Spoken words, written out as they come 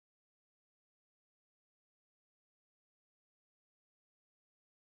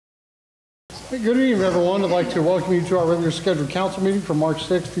Hey, good evening, everyone. I'd like to welcome you to our regular scheduled council meeting for March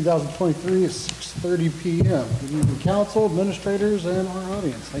 6, 2023 at 6:30 p.m. Good evening, council, administrators, and our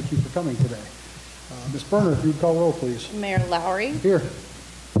audience. Thank you for coming today. Ms. Berner, if you would call roll, please. Mayor Lowry. Here.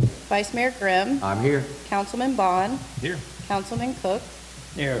 Vice Mayor Grimm. I'm here. Councilman Bond. Here. Councilman Cook.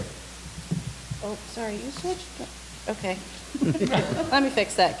 Here. Oh, sorry, you switched? Okay. Let me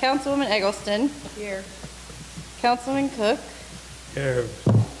fix that. Councilwoman Eggleston. Here. Councilman Cook. Here.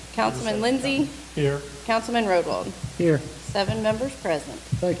 Councilman Lindsay. Here. Councilman Rodwald. Here. 7 members present.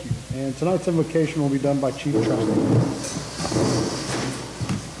 Thank you. And tonight's invocation will be done by Chief Trustee.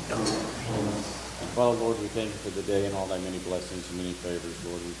 Father, Lord, we thank you for the day and all thy many blessings and many favors,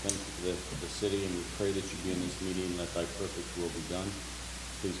 Lord. We thank you for the city, and we pray that you be in this meeting and let thy perfect will be done.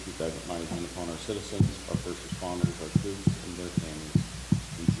 Please keep thy mighty hand upon our citizens, our first responders, our troops, and their families.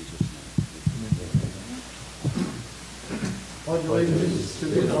 In Jesus' name. Pledge allegiance to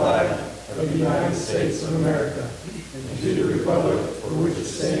the flag of the United States of America and to the republic for which it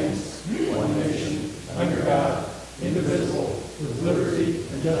stands, one nation, under God, indivisible, with liberty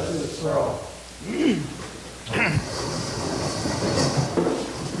and justice for all. You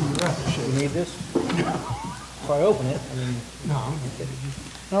need this? If I open it, I mean, no, I'm okay.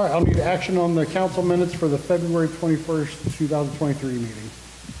 All right, I'll need action on the council minutes for the February 21st, 2023 meeting.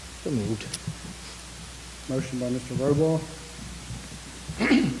 So moved. Motion by Mr. Rodwell.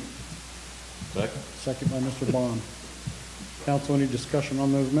 Second. Second by Mr. Bond. Council, any discussion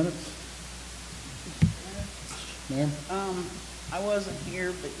on those minutes? Ma'am? I wasn't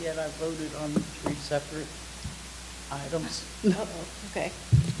here, but yet I voted on 3 separate items. Uh-oh, okay.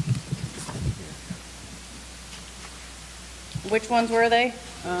 Which ones were they?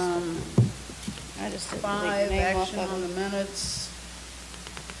 I just didn't take 5, the name off action of on the them. minutes,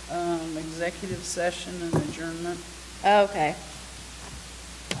 executive session and adjournment. Okay.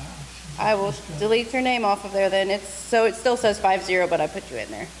 I will delete your name off of there then. It still says 5-0, but I put you in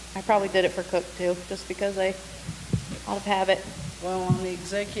there. I probably did it for Cook too, just because out of habit. Well, on the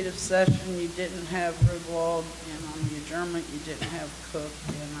executive session, you didn't have Rodwald, and on the adjournment, you didn't have Cook,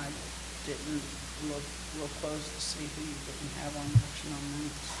 and I didn't look real close to see who you didn't have on action on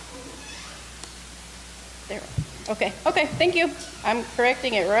minutes. There. Okay, thank you. I'm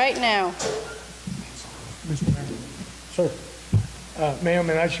correcting it right now. Mr. Mayor. Sir. Ma'am,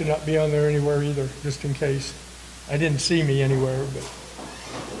 and I should not be on there anywhere either, just in case. I didn't see me anywhere, but.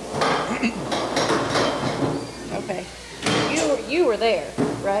 Okay. You were there,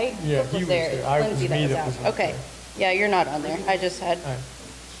 right? Yeah, Cook he was there. there. I was Lindsay me that out. was on Okay. there. Yeah, you're not on there. I just had All right.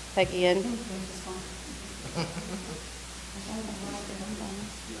 Peggy in. Okay.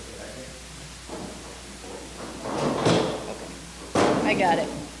 I got it.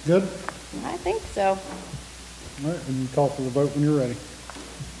 Good? I think so. All right, and you call for the vote when you're ready.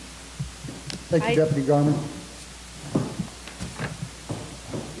 Thank you, Deputy Garman.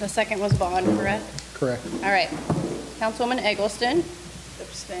 The second was Bond, correct? Correct. All right. Councilwoman Eggleston.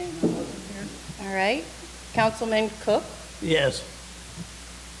 Abstain, I wasn't here. All right. Councilman Cook. Yes.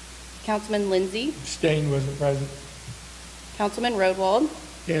 Councilman Lindsay. Stain wasn't present. Councilman Rodwald.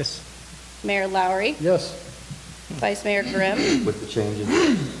 Yes. Mayor Lowry. Yes. Vice Mayor Grimm. With the changes?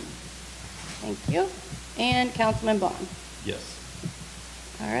 Thank you. And Councilman Bond. Yes.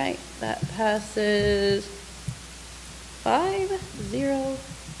 All right. That passes 5-0-2.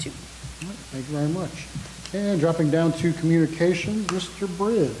 Thank you very much. And dropping down to communications, Mr.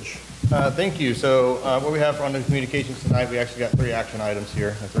 Bridge. Thank you. So what we have for under communications tonight, we actually got 3 action items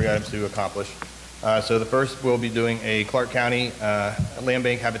here, 3 items to accomplish. So the first, we'll be doing a Clark County Land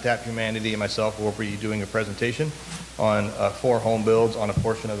Bank, Habitat for Humanity, and myself will be doing a presentation on 4 home builds on a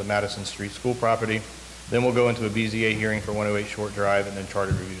portion of the Madison Street School property. Then we'll go into a BZA hearing for 108 Short Drive and then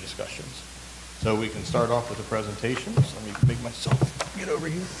charter review discussions. So we can start off with the presentations. Let me make myself get over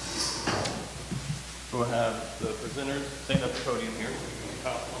here. We'll have the presenters stand up at the podium here.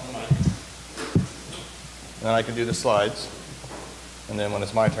 And then I can do the slides. And then when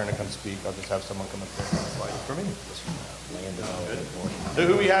it's my turn to come speak, I'll just have someone come up there and slide for me. So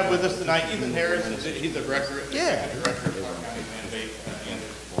who we have with us tonight, Ethan Harris, he's the director, director of Clark County Land Bank and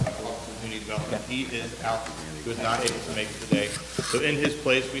Community Development. He is out, he was not able to make it today. So in his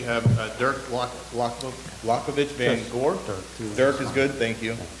place, we have Dirk Lockovich Van Gore. Dirk is good, thank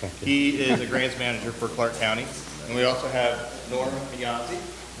you. He is a grants manager for Clark County. And we also have Norm Piazzi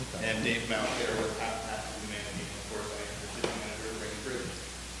and Dave Mount there with Habitat for Humanity. And of course, I am the city manager, Brady Bridge.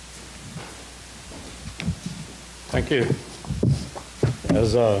 Thank you.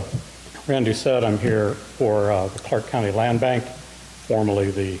 As Randy said, I'm here for the Clark County Land Bank,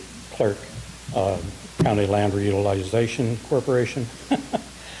 formerly the Clark County Land Reutilization Corporation.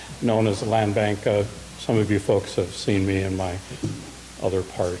 known as the Land Bank. Some of you folks have seen me in my other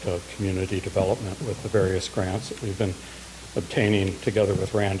part of community development with the various grants that we've been obtaining together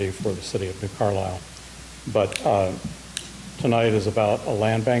with Randy for the city of New Carlisle. But tonight is about a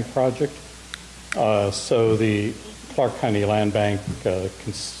land bank project. So the Clark County Land Bank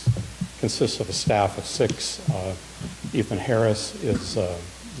consists of a staff of 6. Ethan Harris is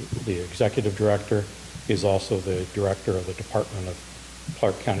the executive director. He's also the director of the Department of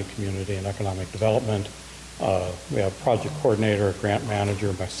Clark County Community and Economic Development. We have project coordinator, grant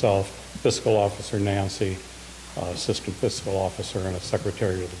manager, myself, fiscal officer Nancy, assistant fiscal officer, and a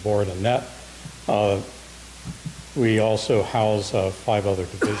secretary of the board, Annette. We also house 5 other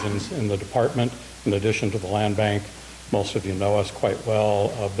divisions in the department, in addition to the land bank. Most of you know us quite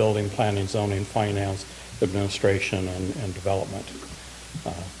well: building, planning, zoning, finance, administration, and development.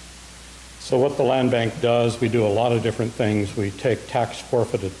 So what the land bank does, we do a lot of different things. We take tax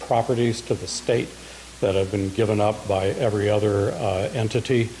forfeited properties to the state that have been given up by every other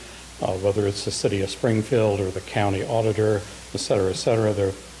entity, whether it's the city of Springfield or the county auditor, et cetera, they're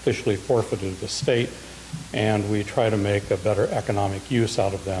officially forfeited to the state, and we try to make a better economic use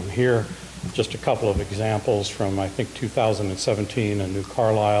out of them. Here, just a couple of examples from, I think, 2017 in New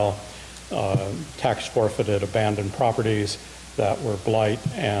Carlisle, tax forfeited abandoned properties that were blight,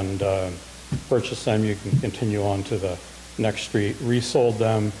 and purchased them. You can continue on to the next street, resold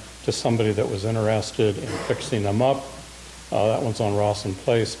them to somebody that was interested in fixing them up. That one's on Rawson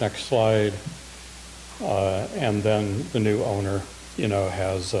Place. Next slide. And then the new owner,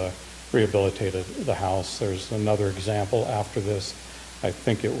 has rehabilitated the house. There's another example after this. I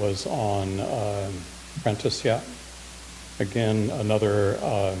think it was on Prentice, yeah. Again, another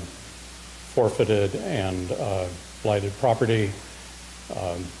forfeited and blighted property.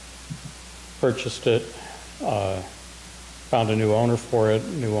 Purchased it, found a new owner for it,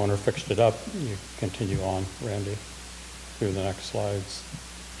 new owner fixed it up. You continue on, Randy, through the next slides.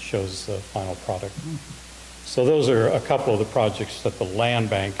 Shows the final product. So those are a couple of the projects that the land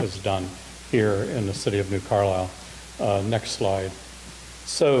bank has done here in the city of New Carlisle. Next slide.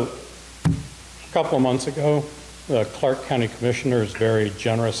 So a couple of months ago, the Clark County Commissioners very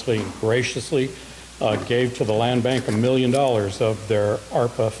generously and graciously gave to the land bank $1 million of their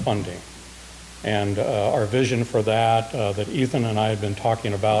ARPA funding. And our vision for that, that Ethan and I have been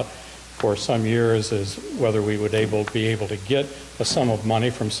talking about for some years, is whether we would be able to get a sum of money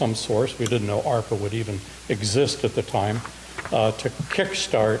from some source. We didn't know ARPA would even exist at the time, to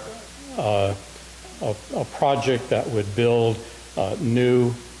kickstart a project that would build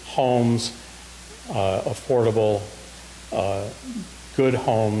new homes, affordable, good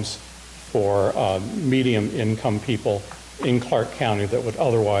homes for medium income people in Clark County that would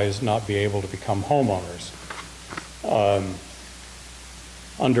otherwise not be able to become homeowners.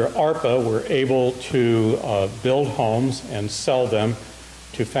 Under ARPA, we're able to build homes and sell them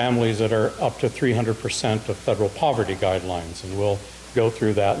to families that are up to 300% of federal poverty guidelines, and we'll go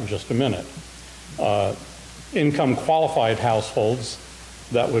through that in just a minute. Income qualified households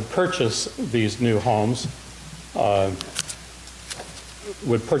that would purchase these new homes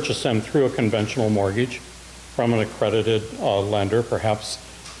would purchase them through a conventional mortgage from an accredited lender, perhaps,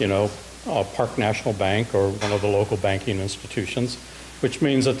 Park National Bank or one of the local banking institutions, which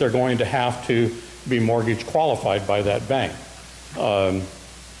means that they're going to have to be mortgage qualified by that bank.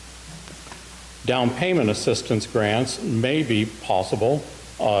 Down payment assistance grants may be possible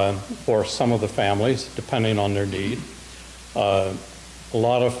for some of the families, depending on their need. A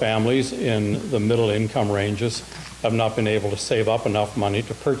lot of families in the middle income ranges have not been able to save up enough money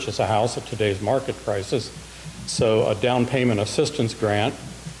to purchase a house at today's market prices. So a down payment assistance grant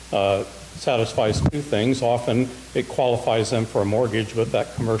satisfies 2 things. Often it qualifies them for a mortgage with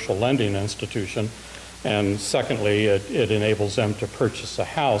that commercial lending institution. And secondly, it enables them to purchase a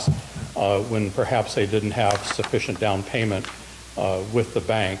house when perhaps they didn't have sufficient down payment with the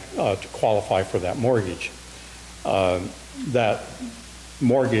bank to qualify for that mortgage. That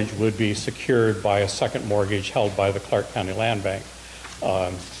mortgage would be secured by a second mortgage held by the Clark County Land Bank.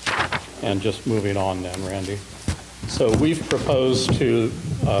 And just moving on then, Randy. So we've proposed to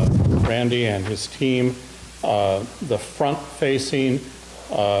Randy and his team the front-facing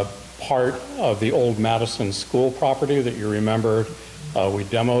part of the old Madison School property that you remember we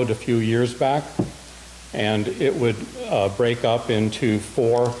demoed a few years back. And it would break up into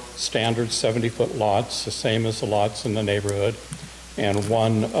 4 standard 70-foot lots, the same as the lots in the neighborhood, and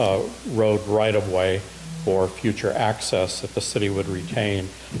 1 road right-of-way for future access that the city would retain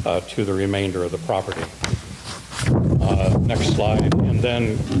to the remainder of the property. Next slide. And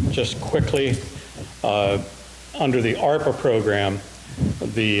then just quickly, under the ARPA program,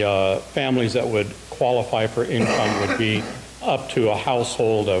 The families that would qualify for income would be up to a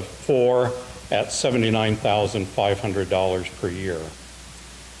household of 4 at $79,500 per year.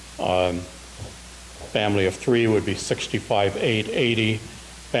 Family of 3 would be $65,880.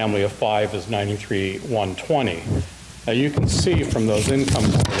 Family of 5 is $93,120. Now you can see from those income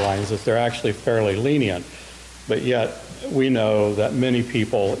guidelines that they're actually fairly lenient, but yet we know that many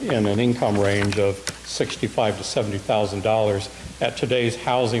people in an income range of $65,000 to $70,000 at today's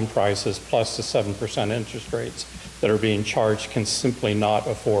housing prices plus the 7% interest rates that are being charged can simply not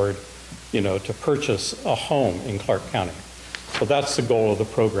afford, to purchase a home in Clark County. So that's the goal of the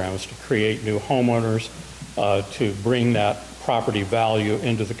program, is to create new homeowners, to bring that property value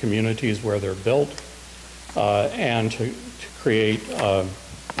into the communities where they're built, and to create,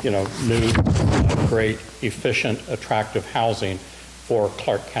 new, great, efficient, attractive housing for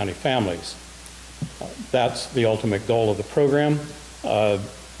Clark County families. That's the ultimate goal of the program.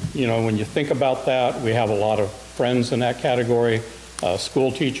 When you think about that, we have a lot of friends in that category,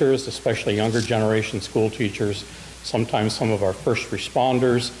 school teachers, especially younger generation school teachers, sometimes some of our first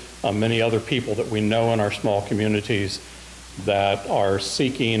responders, many other people that we know in our small communities that are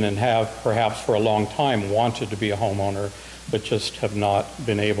seeking and have perhaps for a long time wanted to be a homeowner, but just have not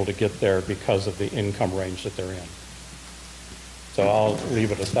been able to get there because of the income range that they're in. So I'll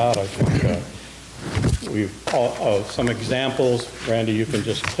leave it at that. I think we've some examples. Randy, you can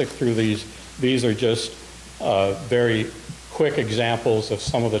just click through these. These are just very quick examples of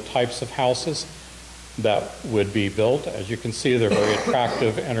some of the types of houses that would be built. As you can see, they're very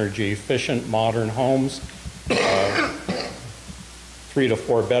attractive, energy efficient, modern homes. 3 to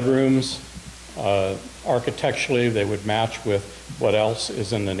 4 bedrooms. Architecturally, they would match with what else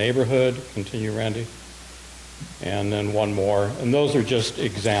is in the neighborhood. Continue, Randy. And then one more. And those are just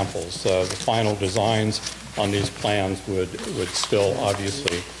examples. The final designs on these plans would still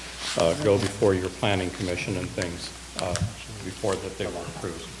obviously go before your planning commission and things before that they were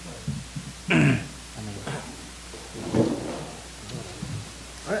approved.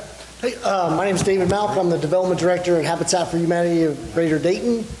 All right. Hey, my name is David Malk. I'm the Development Director at Habitat for Humanity of Greater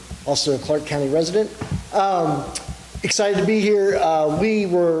Dayton, also a Clark County resident. Excited to be here. We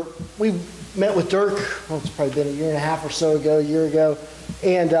met with Dirk, it's probably been a year ago,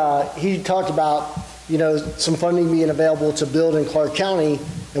 and he talked about, some funding being available to build in Clark County,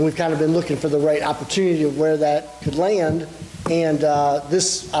 and we've kind of been looking for the right opportunity of where that could land, and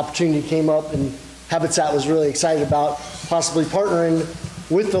this opportunity came up, and Habitat was really excited about possibly partnering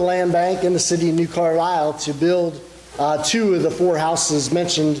with the land bank and the city of New Carlisle to build 2 of the 4 houses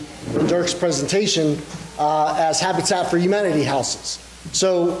mentioned in Dirk's presentation as Habitat for Humanity houses.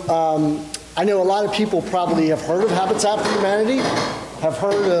 So I know a lot of people probably have heard of Habitat for Humanity, have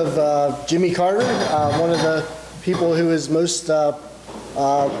heard of Jimmy Carter, one of the people who is most kind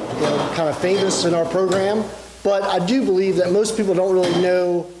of famous in our program. But I do believe that most people don't really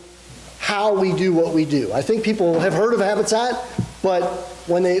know how we do what we do. I think people have heard of Habitat, but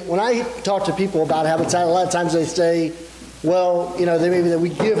when I talk to people about Habitat, a lot of times they say, well, maybe that we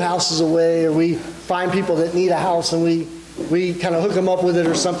give houses away, or we find people that need a house and we kind of hook them up with it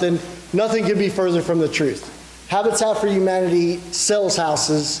or something. Nothing could be further from the truth. Habitat for Humanity sells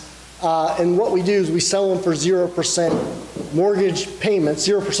houses, and what we do is we sell them for 0% mortgage payments,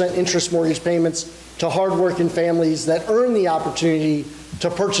 0% interest mortgage payments to hardworking families that earn the opportunity to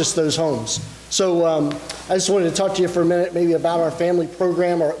purchase those homes. So I just wanted to talk to you for a minute maybe about our family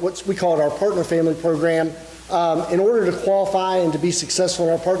program, or what we call it our partner family program. In order to qualify and to be successful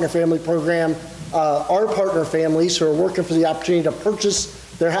in our partner family program, our partner families who are working for the opportunity to purchase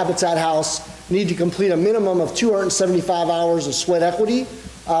their Habitat house need to complete a minimum of 275 hours of sweat equity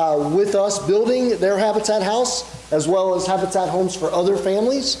with us building their Habitat house, as well as Habitat homes for other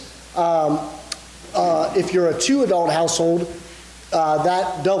families. If you're a 2-adult household,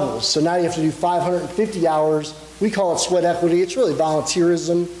 that doubles. So now you have to do 550 hours. We call it sweat equity. It's really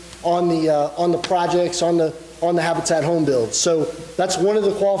volunteerism on the projects, on the Habitat home builds. So that's one of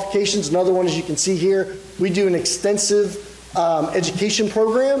the qualifications. Another one, as you can see here, we do an extensive education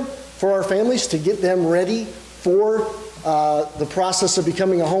program for our families to get them ready for the process of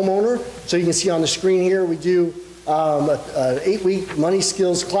becoming a homeowner. So you can see on the screen here, we do an 8-week money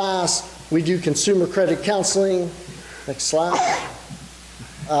skills class. We do consumer credit counseling. Next slide.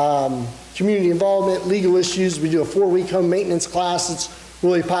 Community involvement, legal issues. We do a 4-week home maintenance class. It's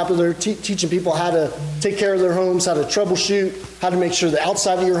really popular, teaching people how to take care of their homes, how to troubleshoot, how to make sure the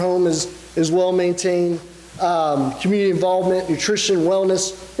outside of your home is well maintained. Community involvement, nutrition,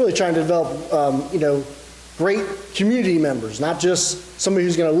 wellness, really trying to develop, great community members, not just somebody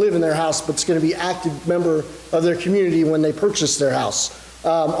who's going to live in their house, but it's going to be an active member of their community when they purchase their house.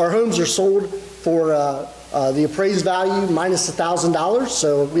 Our homes are sold for the appraised value minus $1,000.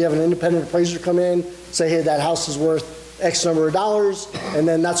 So we have an independent appraiser come in, say, hey, that house is worth X number of dollars, and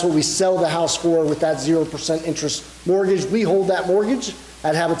then that's what we sell the house for with that 0% interest mortgage. We hold that mortgage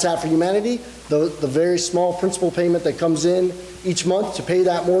at Habitat for Humanity. The very small principal payment that comes in each month to pay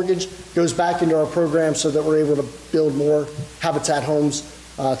that mortgage goes back into our program so that we're able to build more Habitat homes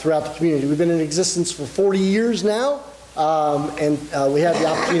throughout the community. We've been in existence for 40 years now, and we had the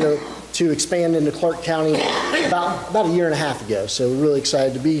opportunity to expand into Clark County about a year and a half ago. So we're really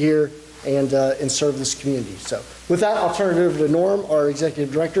excited to be here and serve this community. So with that, I'll turn it over to Norm, our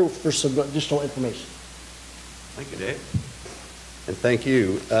Executive Director, for some additional information. Thank you, Dave. And thank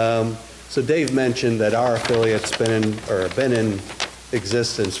you. So Dave mentioned that our affiliate's been in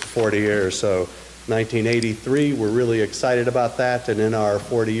existence for 40 years. So 1983, we're really excited about that. And in our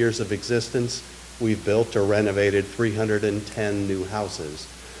 40 years of existence, we've built or renovated 310 new houses.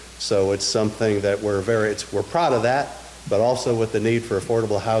 So it's something that we're proud of that, but also with the need for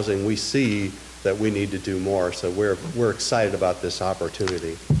affordable housing, we see that we need to do more. So we're excited about this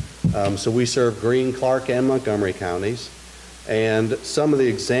opportunity. So we serve Greene, Clark, and Montgomery counties. And some of the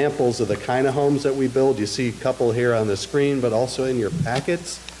examples of the kind of homes that we build, you see a couple here on the screen, but also in your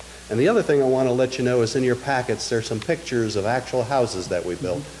packets. And the other thing I want to let you know is in your packets, there's some pictures of actual houses that we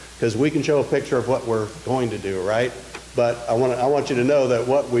built. Because we can show a picture of what we're going to do, right? But I want you to know that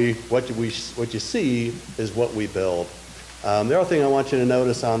what you see is what we build. The other thing I want you to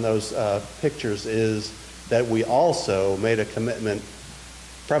notice on those pictures is that we also made a commitment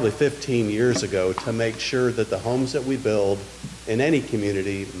probably 15 years ago to make sure that the homes that we build in any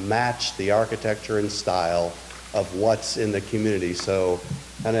community match the architecture and style of what's in the community. So,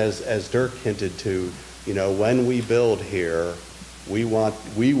 and as Dirk hinted to, you know, when we build here, we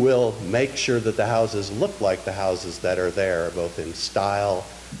will make sure that the houses look like the houses that are there, both in style.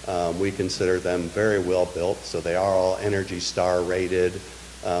 We consider them very well built, so they are all Energy Star rated,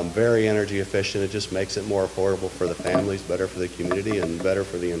 very energy efficient. It just makes it more affordable for the families, better for the community, and better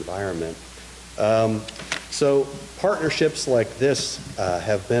for the environment. So partnerships like this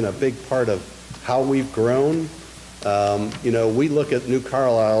have been a big part of how we've grown. You know, we look at New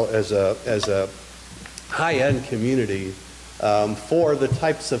Carlisle as a high-end community for the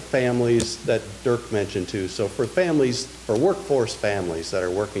types of families that Dirk mentioned too. So for families, for workforce families that are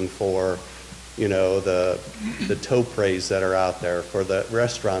working for, you know, the Toprays that are out there, for the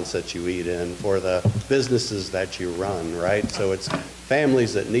restaurants that you eat in, for the businesses that you run, right? So it's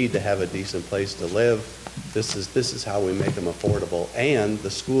families that need to have a decent place to live. This is how we make them affordable, and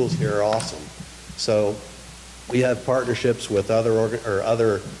the schools here are awesome. So we have partnerships with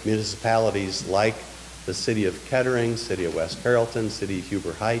other municipalities like the City of Kettering, City of West Carrollton, City of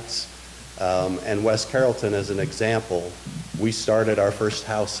Huber Heights. And West Carrollton, as an example, we started our first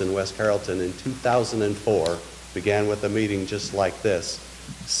house in West Carrollton in 2004, began with a meeting just like this.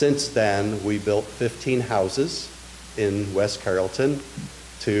 Since then, we built 15 houses in West Carrollton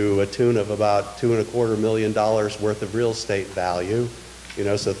to a tune of about $2.25 million worth of real estate value. You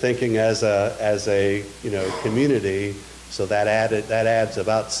know, so thinking as a you know, community, so that adds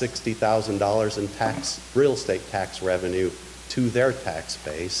about $60,000 in real estate tax revenue to their tax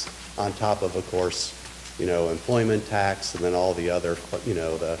base, on top of course, you know, employment tax and then all the other, you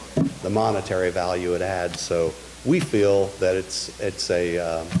know, the monetary value it adds. So we feel that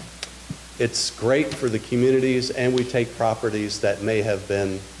it's great for the communities, and we take properties that may have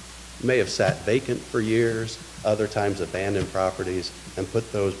sat vacant for years, other times abandoned properties, and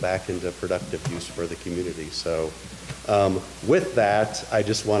put those back into productive use for the community. So with that, I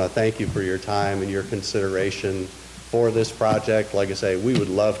just want to thank you for your time and your consideration for this project. Like I say, we would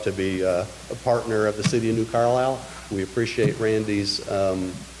love to be a partner of the City of New Carlisle. We appreciate Randy's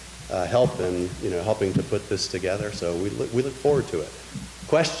help in, you know, helping to put this together. So we look forward to it.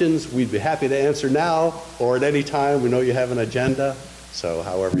 Questions, we'd be happy to answer now or at any time. We know you have an agenda, so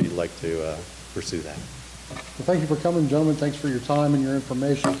however you'd like to pursue that. Well, thank you for coming, gentlemen. Thanks for your time and your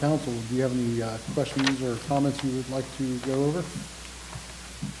information. Council, do you have any questions or comments you would like to go over?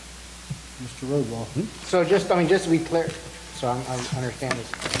 Mr. Rodwell. So just to be clear, so I understand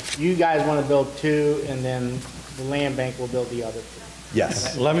this. You guys want to build 2, and then the land bank will build the other 2.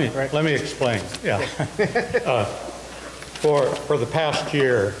 Yes. Let me explain. Yeah. For the past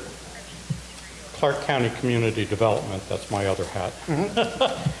year, Clark County Community Development, that's my other hat,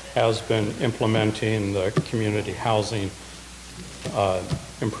 has been implementing the community housing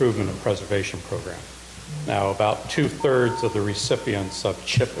improvement and preservation program. Now, about 2/3 of the recipients of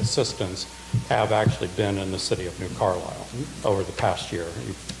CHIP assistance have actually been in the city of New Carlisle over the past year.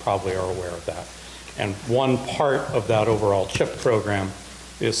 You probably are aware of that. And one part of that overall CHIP program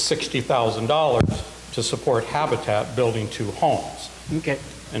is $60,000 to support Habitat building 2 homes. Okay.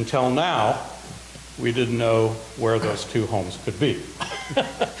 Until now, we didn't know where those 2 homes could be.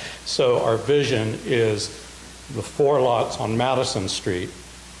 So our vision is the 4 lots on Madison Street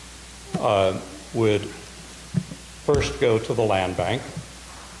would first go to the land bank,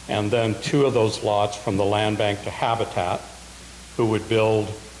 and then 2 of those lots from the land bank to Habitat, who would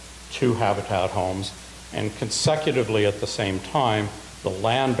build 2 Habitat homes, and consecutively at the same time, the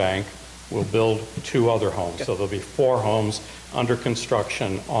land bank will build 2 other homes. So there'll be 4 homes under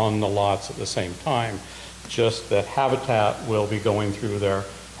construction on the lots at the same time, just that Habitat will be going through their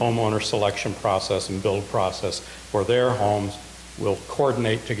homeowner selection process and build process for their homes. We'll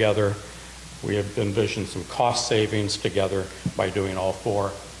coordinate together. We have envisioned some cost savings together by doing all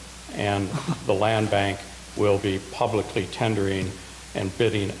 4, and the land bank will be publicly tendering and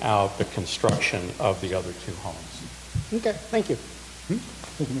bidding out the construction of the other 2 homes. Okay, thank you. Thank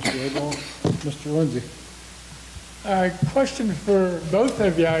you, Mr. Abel. Mr. Lindsay. Question for both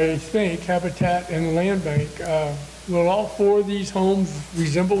of you, I think, Habitat and the Land Bank. Will all 4 of these homes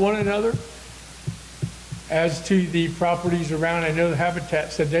resemble one another? As to the properties around, I know the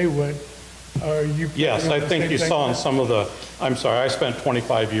Habitat said they would. Are you? Yes, I think you saw in some of the, I'm sorry, I spent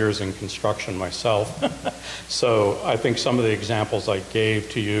 25 years in construction myself. So I think some of the examples I gave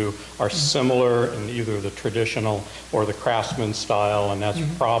to you are similar in either the traditional or the craftsman style, and that's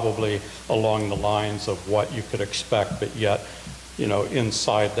probably along the lines of what you could expect, but yet, you know,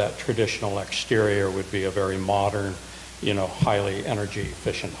 inside that traditional exterior would be a very modern, you know, highly energy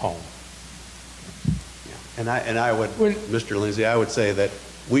efficient home. And I would, Mr. Lindsay, I would say that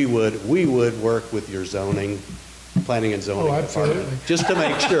we would work with your planning and zoning department, just to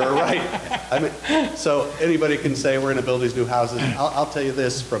make sure, right? I mean, so anybody can say we're going to build these new houses. I'll tell you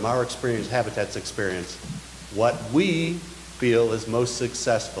this from our experience, Habitat's experience, what we feel is most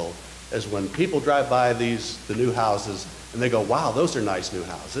successful is when people drive by the new houses and they go, wow, those are nice new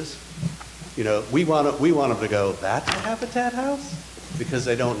houses. You know, we want them to go, that's a Habitat house? Because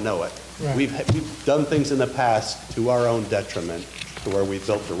they don't know it. Right. We've done things in the past to our own detriment, to where we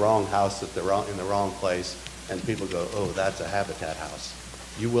built the wrong house in the wrong place, and people go, oh, that's a Habitat house.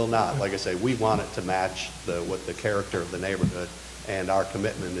 You will not. Like I say, we want it to match what the character of the neighborhood, and our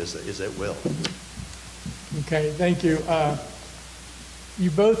commitment is it will. Okay, thank you.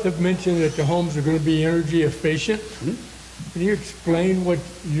 You both have mentioned that the homes are going to be energy efficient. Can you explain what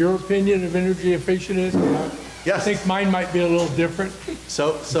your opinion of energy efficient is? Yes. I think mine might be a little different.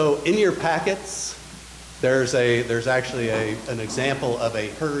 So in your packets, there's actually an example of a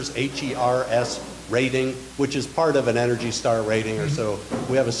HERS, H-E-R-S rating, which is part of an Energy Star rating or so.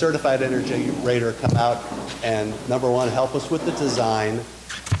 We have a certified energy rater come out and, number 1, help us with the design,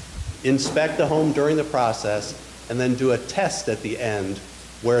 inspect the home during the process, and then do a test at the end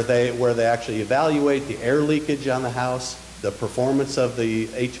where they actually evaluate the air leakage on the house, the performance of the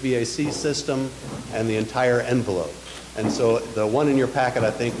HVAC system, and the entire envelope. And so the one in your packet,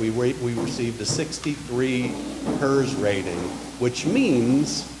 I think we received a 63 HERS rating, which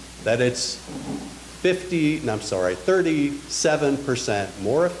means that it's 37%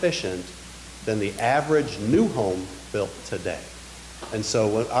 more efficient than the average new home built today. And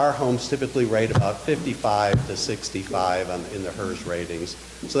so our homes typically rate about 55 to 65 in the HERS ratings.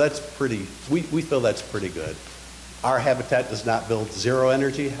 So that's pretty, we feel that's pretty good. Our Habitat does not build zero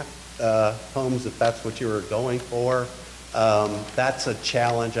energy homes, if that's what you were going for. That's a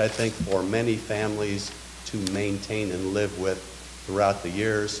challenge, I think, for many families to maintain and live with throughout the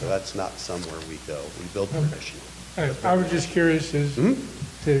years, so that's not somewhere we go. We build traditional. I was just curious as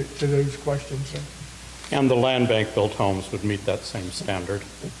to those questions. So. And the land bank built homes would meet that same standard.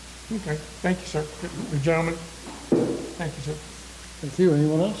 Okay, thank you, sir. Gentlemen, thank you, sir. Thank you.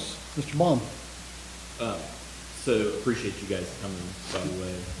 Anyone else? Mr. Baum. So appreciate you guys coming, by the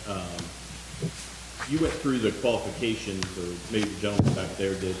way. You went through the qualifications, or maybe the gentleman back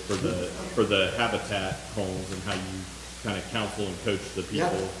there did, for the Habitat homes and how you kind of counsel and coach the people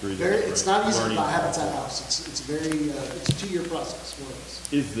through that. It's not easy to buy a Habitat house. It's a 2-year process for us.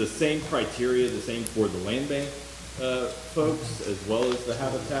 Is the same criteria the same for the land bank folks as well as the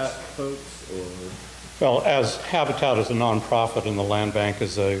Habitat folks, or? Well, as Habitat is a nonprofit and the land bank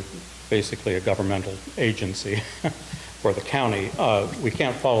is basically a governmental agency for the county, we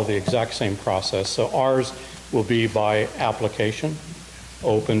can't follow the exact same process. So ours will be by application,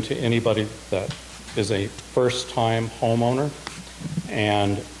 open to anybody that is a first-time homeowner,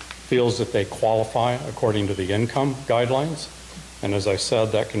 and feels that they qualify according to the income guidelines. And as I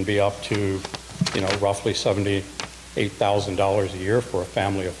said, that can be up to, roughly $78,000 a year for a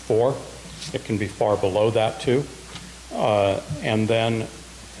family of 4. It can be far below that too. And then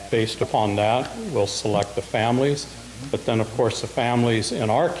based upon that, we'll select the families. But then, of course, the families, in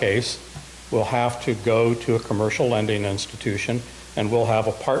our case, will have to go to a commercial lending institution, and we'll have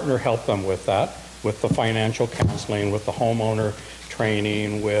a partner help them with that, with the financial counseling, with the homeowner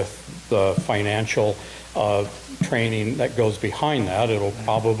training, with the financial training that goes behind that. It'll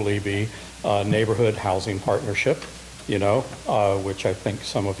probably be a neighborhood housing partnership, which I think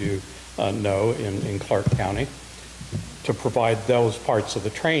some of you know in Clark County, to provide those parts of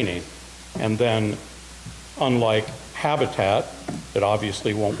the training. And then, unlike Habitat, it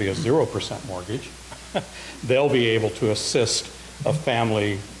obviously won't be a 0% mortgage. They'll be able to assist a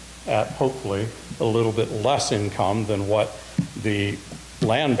family at hopefully a little bit less income than what the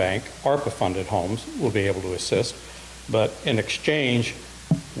land bank ARPA-funded homes will be able to assist. But in exchange,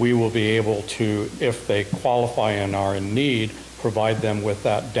 we will be able to, if they qualify and are in need, provide them with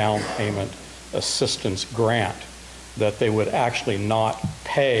that down payment assistance grant that they would actually not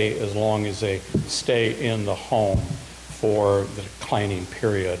pay as long as they stay in the home for the declining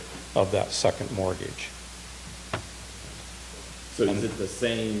period of that second mortgage. So is it the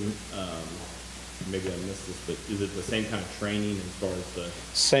same, maybe I missed this, but is it the same kind of training as far as the?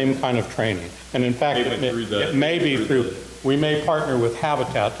 Same kind of training. And in fact, it may be through, we may partner with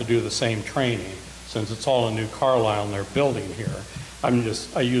Habitat to do the same training, since it's all a new Carlisle and they're building here.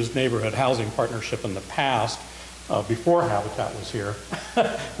 I used Neighborhood Housing Partnership in the past, before Habitat was here.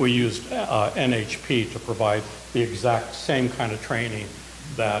 We used NHP to provide the exact same kind of training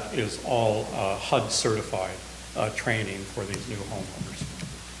that is all HUD certified training for these new homeowners.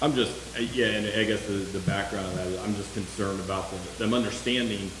 I'm just, and I guess the background of that is I'm just concerned about them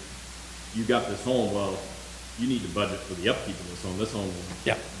understanding you got this home, well, you need to budget for the upkeep of this home. This home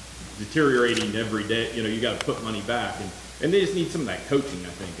is deteriorating every day. You got to put money back, and they just need some of that coaching,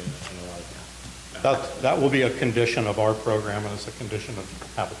 I think, in a lot of that will be a condition of our program, and it's a condition of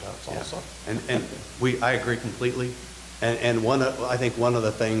Habitat's also. And I agree completely. And I think one of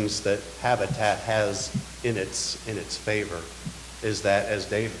the things that Habitat has in its favor is that, as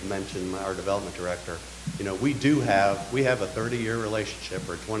Dave mentioned, our development director, we have a 30-year relationship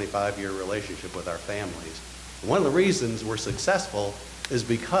or 25-year relationship with our families. And one of the reasons we're successful is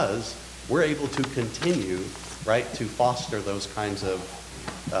because we're able to continue, to foster those kinds of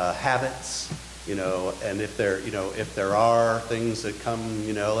habits. And if there are things that come,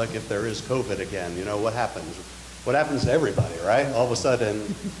 like if there is COVID again, what happens? What happens to everybody, right? All of a sudden,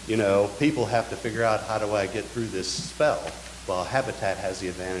 people have to figure out, how do I get through this spell? Well, Habitat has the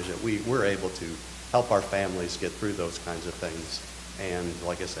advantage that we're able to help our families get through those kinds of things. And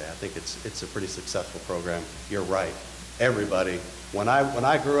like I say, I think it's a pretty successful program. You're right. Everybody, when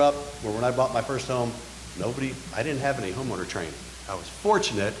I grew up, or when I bought my first home, I didn't have any homeowner training. I was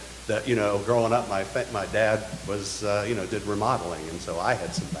fortunate that, growing up, my dad was, did remodeling, and so I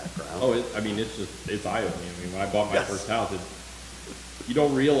had some background. Oh, it's eye-opening. When I bought my first house, you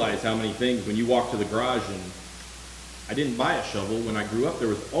don't realize how many things, when you walk to the garage, and I didn't buy a shovel. When I grew up, there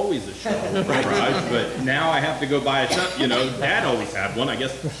was always a shovel in the garage, but now I have to go buy a shovel. Dad always had one. I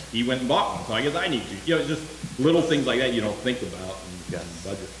guess he went and bought one, so I guess I need to. It's just little things like that you don't think about and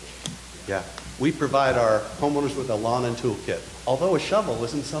budget for. Yeah. We provide our homeowners with a lawn and tool kit. Although a shovel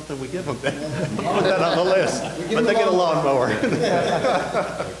isn't something we give them. Put that on the list. But they get a lawnmower.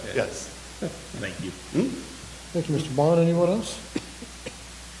 Yes. Thank you. Thank you, Mr. Bond. Anyone else?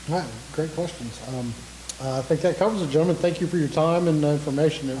 All right, great questions. I think that covers it, gentlemen. Thank you for your time and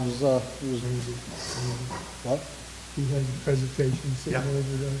information. It was what? You had the presentation sitting over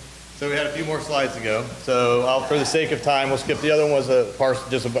there. So we had a few more slides to go. So for the sake of time, we'll skip. The other one was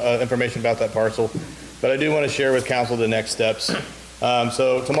information about that parcel. But I do want to share with council the next steps.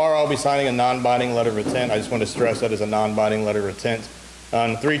 So tomorrow I'll be signing a non-binding letter of intent. I just want to stress that as a non-binding letter of intent.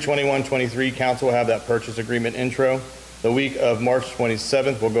 On 3/21/23, council will have that purchase agreement intro. The week of March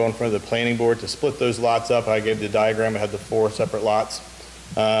 27th, we'll go in front of the planning board to split those lots up. I gave the diagram. I had the 4 separate lots.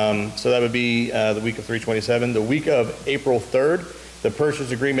 So that would be the week of 3/27. The week of April 3rd, the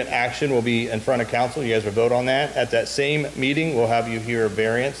purchase agreement action will be in front of council. You guys will vote on that. At that same meeting, we'll have you hear a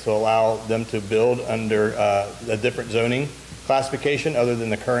variance to allow them to build under a different zoning classification other than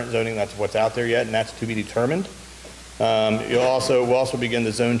the current zoning. That's what's out there yet, and that's to be determined. We'll also begin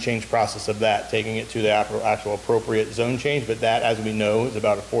the zone change process of that, taking it to the actual appropriate zone change, but that, as we know, is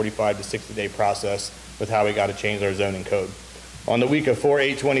about a 45 to 60-day process with how we got to change our zoning code. On the week of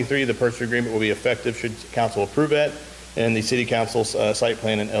 4/8/23, the purchase agreement will be effective should council approve it. and the city council's site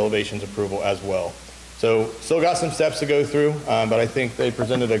plan and elevations approval as well. So still got some steps to go through, but I think they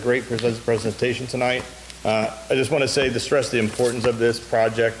presented a great presentation tonight. I just want to say to stress the importance of this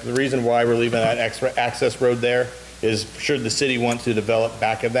project. The reason why we're leaving that extra access road there is should the city want to develop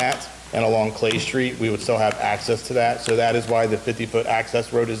back of that and along Clay Street, we would still have access to that. So that is why the 50-foot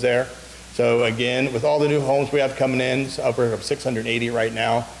access road is there. So again, with all the new homes we have coming in, it's upward of 680 right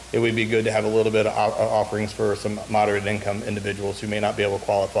now, it would be good to have a little bit of offerings for some moderate income individuals who may not be able to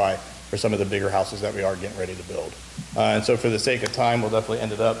qualify for some of the bigger houses that we are getting ready to build. And so for the sake of time, we'll definitely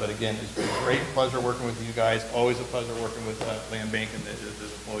end it up. But again, it's been a great pleasure working with you guys. Always a pleasure working with Land Bank and the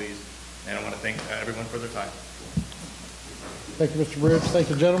employees. And I want to thank everyone for their time. Thank you, Mr. Bridge. Thank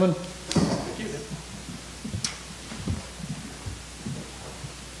you, gentlemen. Thank you.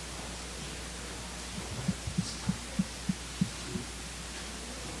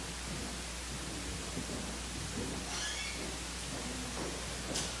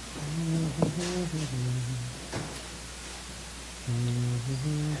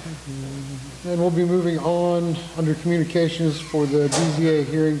 And we'll be moving on under communications for the BZA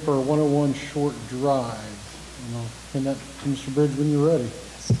hearing for 101 Short Drive. And I'll hand that to Mr. Bridge when you're ready.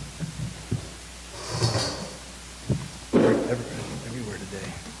 Everywhere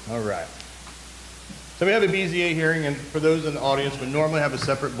today. All right. So we have a BZA hearing, and for those in the audience, we normally have a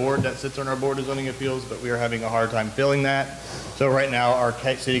separate board that sits on our Board of Zoning Appeals, but we are having a hard time filling that. So right now, our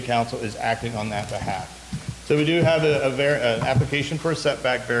city council is acting on that behalf. So we do have an application for a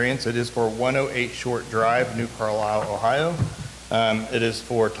setback variance. It is for 108 Short Drive, New Carlisle, Ohio. It is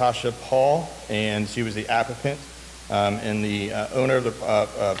for Tasha Paul, and she was the applicant. And the owner of the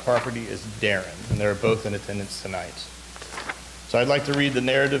property is Darren, and they're both in attendance tonight. So I'd like to read the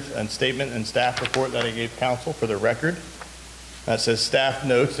narrative and statement and staff report that I gave council for the record. That says, staff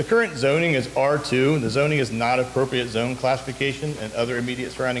notes, the current zoning is R2. The zoning is not appropriate zone classification and other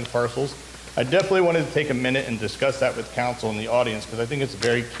immediate surrounding parcels. I definitely wanted to take a minute and discuss that with council and the audience because I think it's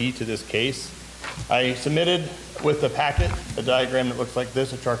very key to this case. I submitted with the packet a diagram that looks like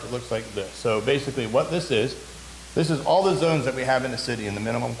this, a chart that looks like this. So basically what this is all the zones that we have in the city and the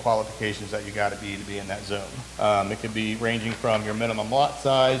minimum qualifications that you got to be in that zone. It could be ranging from your minimum lot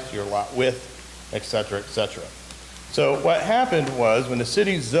size to your lot width, et cetera, et cetera. So what happened was when the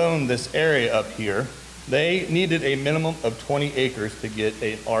city zoned this area up here, they needed a minimum of 20 acres to get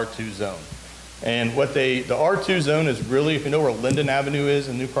an R2 zone. And what the R2 zone is really, if you know where Linden Avenue is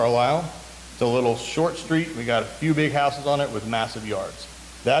in New Carlisle, it's a little short street. We got a few big houses on it with massive yards.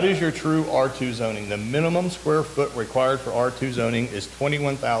 That is your true R2 zoning. The minimum square foot required for R2 zoning is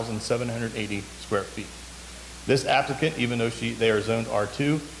 21,780 square feet. This applicant, even though they are zoned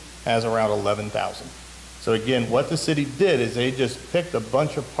R2, has around 11,000. So again, what the city did is they just picked a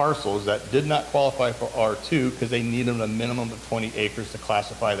bunch of parcels that did not qualify for R2 because they needed a minimum of 20 acres to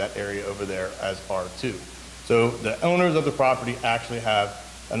classify that area over there as R2. So the owners of the property actually have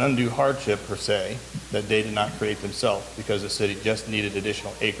an undue hardship per se that they did not create themselves because the city just needed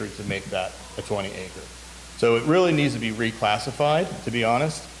additional acreage to make that a 20 acre. So it really needs to be reclassified, to be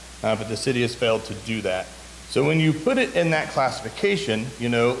honest, but the city has failed to do that. So when you put it in that classification, you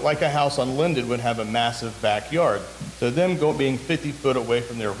know, like a house on Linden would have a massive backyard. So them being 50 foot away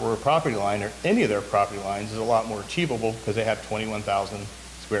from their property line or any of their property lines is a lot more achievable because they have 21,000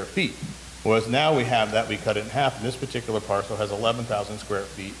 square feet. Whereas now we have that, we cut it in half, and this particular parcel has 11,000 square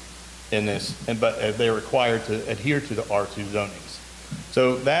feet in this, but they're required to adhere to the R2 zonings.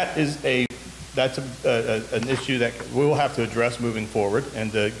 So that is that's an issue that we will have to address moving forward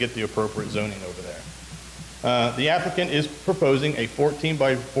and to get the appropriate zoning over there. The applicant is proposing a 14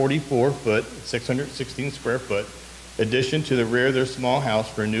 by 44 foot, 616 square foot addition to the rear of their small house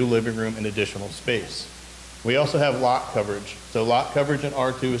for a new living room and additional space. We also have lot coverage. So lot coverage in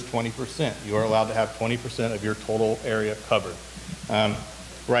R2 is 20%. You are allowed to have 20% of your total area covered.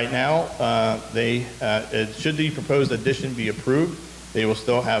 Right now, should the proposed addition be approved, they will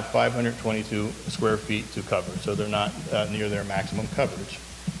still have 522 square feet to cover. So they're not near their maximum coverage.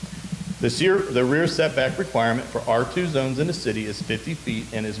 The rear setback requirement for R2 zones in the city is 50 feet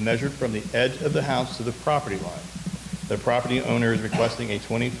and is measured from the edge of the house to the property line. The property owner is requesting a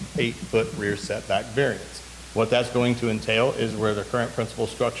 28-foot rear setback variance. What that's going to entail is where the current principal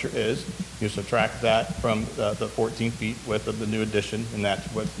structure is. You subtract that from the 14 feet width of the new addition, and that's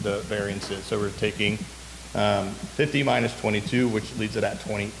what the variance is. So we're taking 50 minus 22, which leaves it at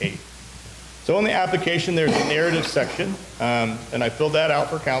 28. So on the application, there's a narrative section, and I filled that out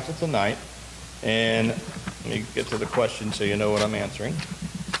for council tonight. And let me get to the question so you know what I'm answering.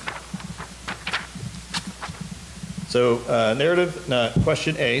 So narrative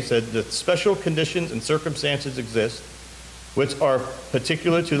question A said that special conditions and circumstances exist which are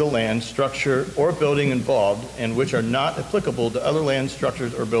particular to the land, structure, or building involved, and which are not applicable to other land,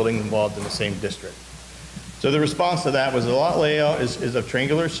 structures, or buildings involved in the same district. So the response to that was the lot layout is of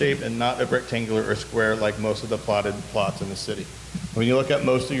triangular shape and not of rectangular or square like most of the plotted plots in the city. When you look at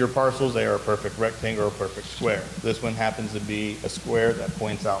most of your parcels, they are a perfect rectangle or a perfect square. This one happens to be a square that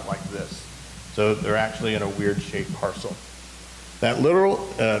points out like this. So they're actually in a weird shaped parcel. That literal,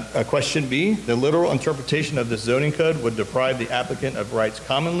 question B, the literal interpretation of this zoning code would deprive the applicant of rights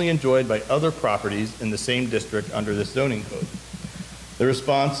commonly enjoyed by other properties in the same district under this zoning code. The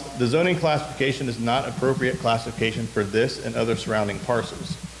response, the zoning classification is not appropriate classification for this and other surrounding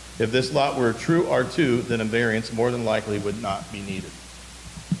parcels. If this lot were a true R2, then a variance more than likely would not be needed.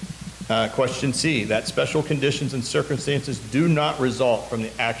 Question C, that special conditions and circumstances do not result from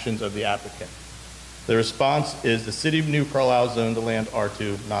the actions of the applicant. The response is the City of New Carlisle zoned the land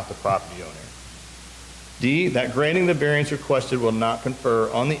R2, not the property owner. D, that granting the variance requested will not confer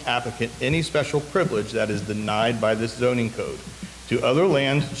on the applicant any special privilege that is denied by this zoning code to other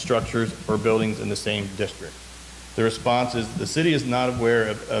land, structures, or buildings in the same district. The response is the city is not aware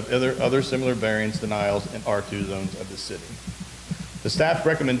of other similar variance denials in R2 zones of the city. The staff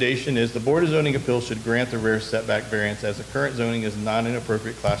recommendation is the Board of Zoning Appeals should grant the rear setback variance as the current zoning is not an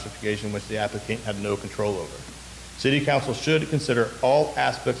appropriate classification which the applicant had no control over. City Council should consider all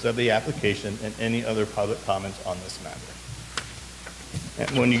aspects of the application and any other public comments on this matter.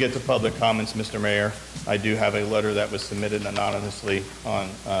 And when you get to public comments, Mr. Mayor, I do have a letter that was submitted anonymously on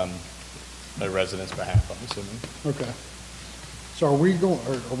a resident's behalf, I'm assuming. Okay. So are we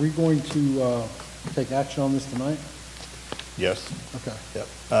going to take action on this tonight? Yes. Okay. Yep.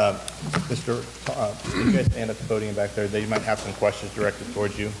 Can you guys stand at the podium back there? They might have some questions directed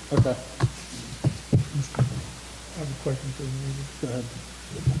towards you. Okay. I have a question for you. Go ahead.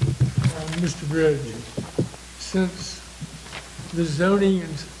 Mr. Bridge, since the zoning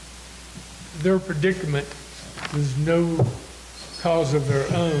is their predicament, there's no cause of their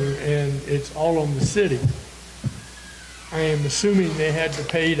own, and it's all on the city. I am assuming they had to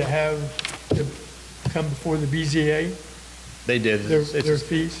pay to come before the BZA, They did. their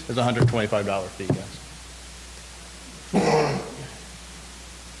fees? It's a $125 fee, yes.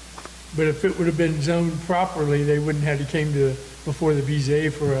 But if it would have been zoned properly, they wouldn't have to came before the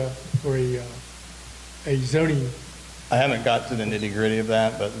BZA for a zoning. I haven't got to the nitty-gritty of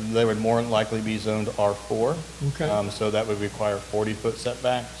that, but they would more than likely be zoned R4. Okay. So that would require 40-foot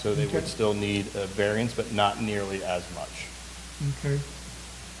setback, so they would Okay. still need a variance, but not nearly as much. Okay.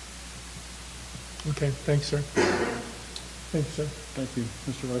 Okay, thanks, sir. Thanks, sir. Thank you,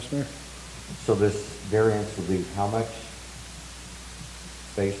 Mr. Vice Mayor. So this variance will be how much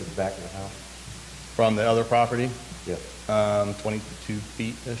space at the back of the house? From the other property, Yes. 22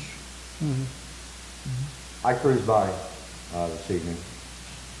 feet-ish. I cruised by this evening.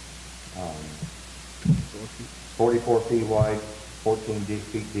 44 feet wide, 14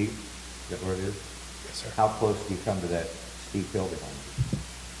 feet deep. Is that where it is? Yes, sir. How close do you come to that steep hill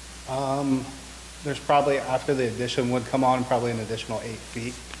behind you? There's probably, after the addition would come on, probably an additional 8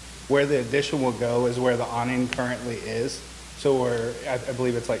 feet. Where the addition will go is where the awning currently is. So I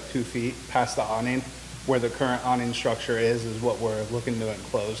believe it's like 2 feet past the awning. Where the current awning structure is what we're looking to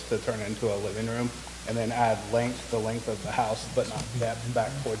enclose to turn into a living room. And then add the length of the house, but not depth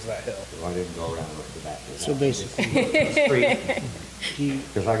back towards that hill. So I didn't go around and look at the back of the house. So basically,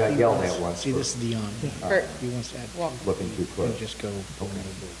 Because I got yelled at once. see, this is the awning. For- He wants to add, Looking too close. and just go.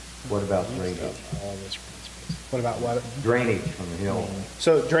 What about drainage? All this. What about what? Drainage from the hill.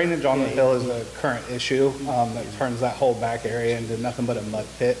 So drainage on the hill is a current issue that turns that whole back area into nothing but a mud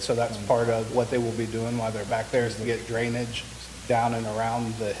pit. So that's part of what they will be doing while they're back there is to get drainage down and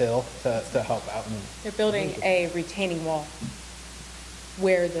around the hill to help out. They're building a retaining wall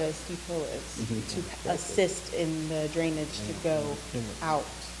where the steep hill is to assist in the drainage to go out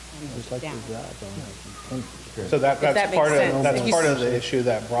and down. So that that's makes part sense. of, that's part of the issue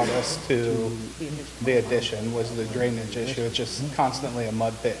that brought us to the addition was the drainage issue. It's just constantly a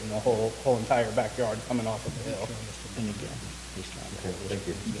mud pit in the whole entire backyard coming off of the hill. Okay, thank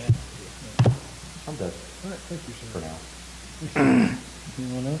you. I'm done All right, thank you, sir. for now.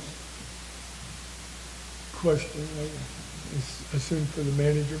 Anyone else? Question, I assume for the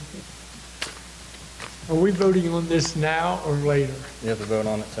manager. Are we voting on this now or later? You have to vote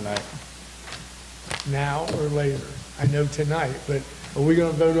on it tonight. Now or later? I know tonight, but are we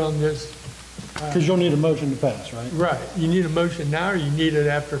going to vote on this? Because you'll need a motion to pass, right? Right, you need a motion now or you need it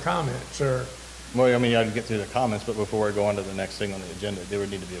after comments or? Well, I mean, I'd get through the comments, but before I go on to the next thing on the agenda, there would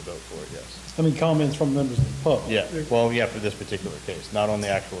need to be a vote for it, yes. I mean, comments from members of the public. Yeah, well, yeah, for this particular case, not on the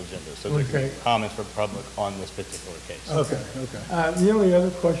actual agenda. So there could be Okay. comments from the public on this particular case. Okay, okay. The only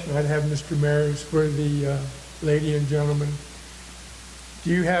other question I'd have, Mr. Mayor, is for the lady and gentleman. Do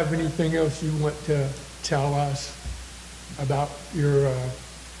you have anything else you want to tell us about your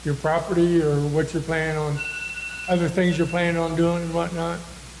property or what you're planning on, other things you're planning on doing and whatnot?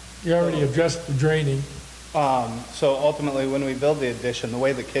 You already addressed the draining. So ultimately, when we build the addition, the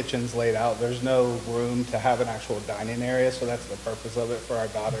way the kitchen's laid out, there's no room to have an actual dining area, so that's the purpose of it for our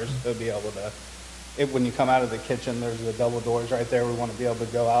daughters, to be able to, when you come out of the kitchen, there's the double doors right there, we want to be able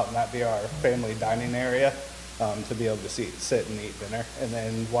to go out and that be our family dining area, to be able to sit and eat dinner. And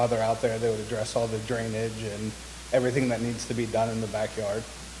then while they're out there, they would address all the drainage and everything that needs to be done in the backyard.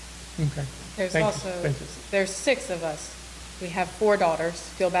 Okay. There's Thank you. also, Thank you. there's 6 of us. We have 4 daughters.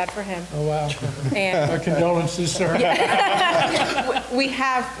 Feel bad for him. Oh, wow. And My condolences, sir. we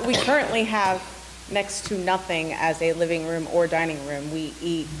currently have next to nothing as a living room or dining room. We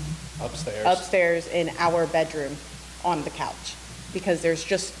eat upstairs in our bedroom on the couch because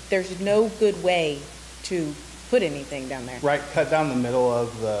there's no good way to put anything down there. Right, cut down the middle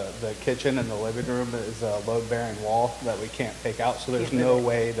of the kitchen and the living room is a load-bearing wall that we can't take out, so there's no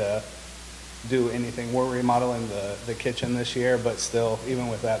way to do anything. We're remodeling the kitchen this year, but still, even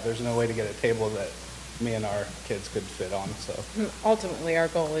with that, there's no way to get a table that me and our kids could fit on, so. Ultimately, our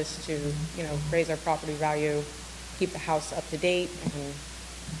goal is to, raise our property value, keep the house up to date, and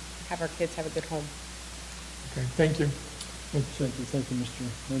have our kids have a good home. Okay, thank you. Thank you,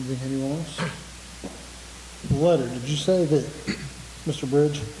 Mr. Lindsay. Anyone else? Letter, did you say that, Mr.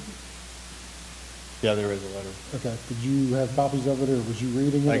 Bridge? Yeah, there is a letter. Okay, did you have copies of it, or was you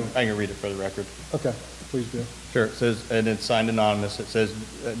reading it? I can read it for the record. Okay, please do. Sure, it says, and it's signed anonymous. It says,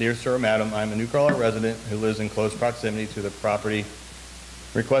 "Dear Sir or Madam, I'm a New Carlisle resident who lives in close proximity to the property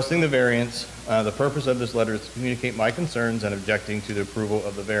requesting the variance. The purpose of this letter is to communicate my concerns and objecting to the approval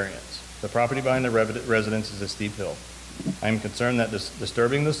of the variance. The property behind the residence is a steep hill. I am concerned that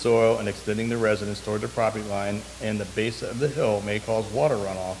disturbing the soil and extending the residence toward the property line and the base of the hill may cause water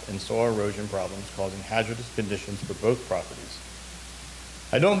runoff and soil erosion problems, causing hazardous conditions for both properties.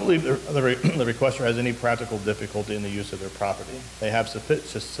 I don't believe the requester has any practical difficulty in the use of their property. They have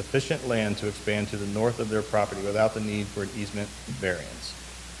sufficient land to expand to the north of their property without the need for an easement variance.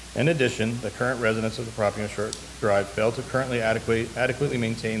 In addition, the current residents of the property on Short Drive fail to currently adequately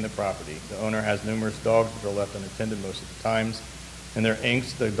maintain the property. The owner has numerous dogs which are left unattended most of the times. In their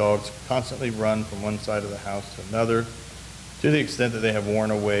angst, the dogs constantly run from one side of the house to another, to the extent that they have worn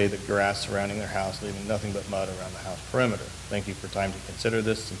away the grass surrounding their house, leaving nothing but mud around the house perimeter. Thank you for time to consider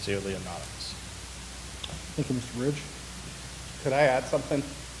this. Sincerely, Anonymous." Thank you, Mr. Bridge. Could I add something?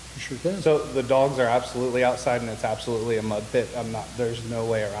 You sure can. So the dogs are absolutely outside and it's absolutely a mud pit. There's no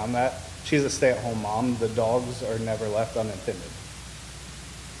way around that. She's a stay-at-home mom. The dogs are never left unattended.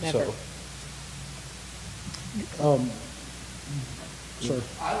 Never. Sir.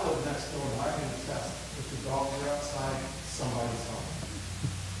 I live next door, and I can attest, if the dogs are outside, somebody's home.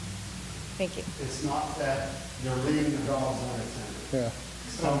 Thank you. It's not that they're leaving the dogs unattended. Yeah,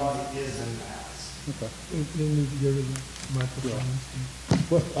 Somebody is in the house. okay. They need to go to the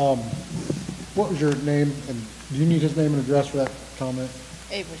microphone. What was your name, and do you need his name and address for that comment?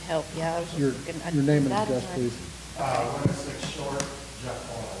 It would help, yeah. I was just Your looking- your name and That address, is please. 106 Short, Jeff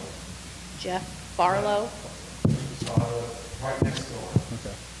Farlow. Jeff Barlow. Right next door.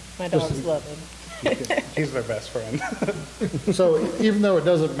 Okay. My dogs love him. He's their best friend. So even though it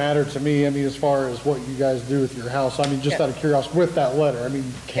doesn't matter to me, I mean, as far as what you guys do with your house, I mean, just Yeah. out of curiosity, with that letter, I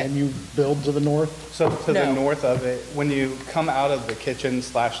mean, can you build to the north? So to the No. north of it, when you come out of the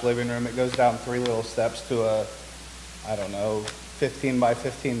kitchen/living room, it goes down 3 little steps to a, 15 by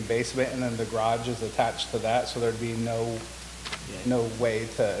 15 basement, and then the garage is attached to that, so there'd be no way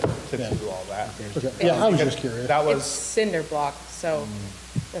to Yeah. do all that. Okay, yeah, I was just curious. That It's was, cinder block, so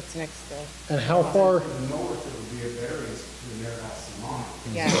that's next to, And how far, To the north, it would be a variance between their house and mine.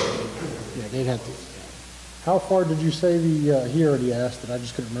 yeah. yeah, they'd have to, how far did you say he already asked it, I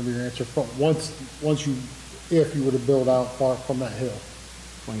just couldn't remember your answer, from, if you were to build out far from that hill?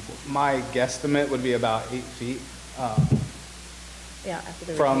 my guesstimate would be about 8 feet, Yeah, after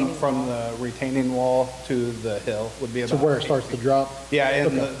the from retaining wall. the retaining wall to the hill would be To about where it 8 starts to feet. drop? Yeah,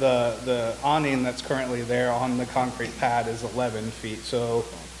 and Okay. the awning that's currently there on the concrete pad is 11 feet, or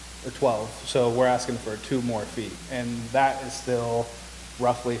 12. So we're asking for 2 more feet. And that is still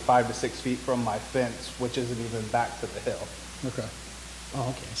roughly 5 to 6 feet from my fence, which isn't even back to the hill. Okay, Oh,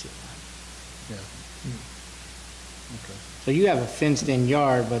 okay, I see. yeah. So you have a fenced-in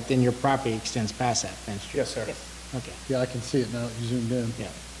yard, but then your property extends past that fence? Yes, sir. Yes. Okay. Yeah, I can see it now that you zoomed in. Yeah.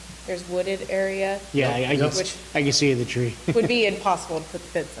 There's wooded area. Yeah, I Which can see the tree. would be impossible to put the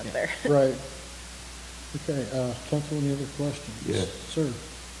fence up there. Right. Okay, council, any other questions? Yes. Sir?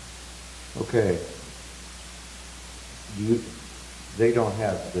 Okay. They don't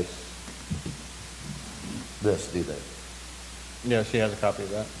have this, do they? Yeah, she has a copy of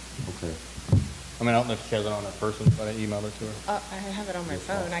that. Okay. I mean, I don't know if she has it on her person, but I emailed it to her. I have it on my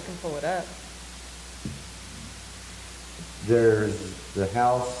phone. I can pull it up. There's the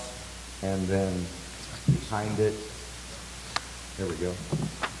house, and then behind it, there we go.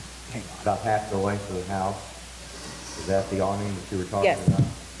 About half the length of the house. Is that the awning that you were talking Yes. about?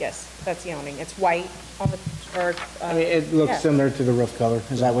 Yes, that's the awning. It's white on the, or. I mean, it looks yeah. similar to the roof color.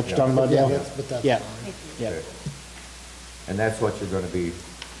 Is that what you're talking about, Yeah, Dale? but that's Yeah. fine. Yeah. Okay. And that's what you're gonna be, Yes,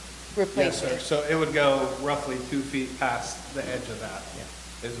 Replacing. sir. So it would go roughly 2 feet past the edge of that,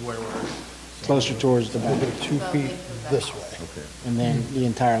 is where we're, Closer towards the back, 2 feet this way, okay. and then the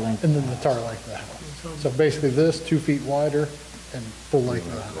entire length. and then the entire length of the house. So basically this, 2 feet wider and full length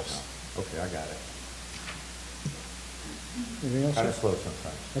of the house. Okay, I got it. Anything else, Kind of sir? slow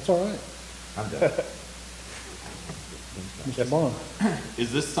sometimes. That's all right. I'm done. Mr. Bond?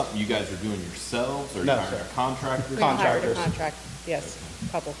 Is this something you guys are doing yourselves, or you No, hiring sir. a contractor? We hired a Contractors. contract, yes,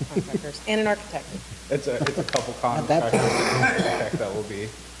 a couple contractors, and an architect. it's a couple Not that contractors that will be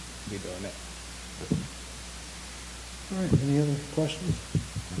doing it. All right, any other questions?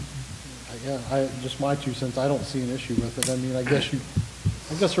 Just my 2 cents, I don't see an issue with it. I mean, I guess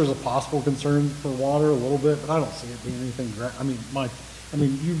there's a possible concern for water a little bit, but I don't see it being anything,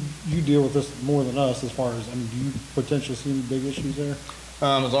 you deal with this more than us as far as, do you potentially see any big issues there?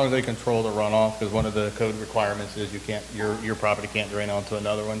 As long as they control the runoff, because one of the code requirements is you can't, your property can't drain onto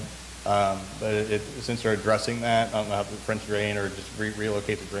another one. But since they're addressing that, I don't know how to French drain or just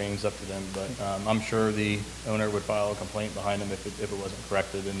relocate the drains, up to them. But I'm sure the owner would file a complaint behind them if it wasn't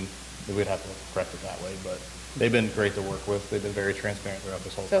corrected, and we'd have to correct it that way. But they've been great to work with. They've been very transparent throughout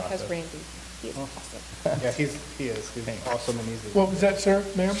this whole So process. has Randy. He is awesome. Yeah, he is. He's awesome and easy. What was that, sir,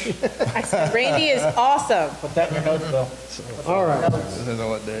 ma'am? I said, Randy is awesome. Put that in your notes, Bill. All right, Depends on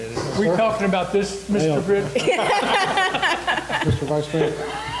what day it is. We talking about this, Mr. Bridge? Mr. Vice Mayor?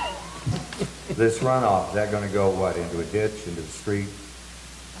 This runoff, is that gonna go, what, into a ditch, into the street?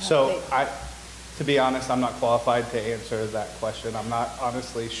 So to be honest, I'm not qualified to answer that question. I'm not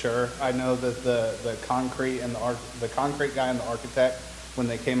honestly sure. I know that the concrete and the concrete guy and the architect, when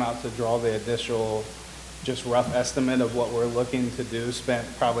they came out to draw the initial, just rough estimate of what we're looking to do, spent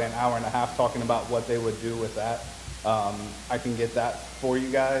probably an hour and a half talking about what they would do with that. I can get that for you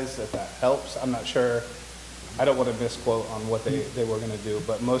guys if that helps. I'm not sure. I don't want to misquote on what they were going to do,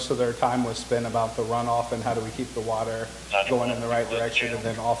 but most of their time was spent about the runoff and how do we keep the water going in the right direction, and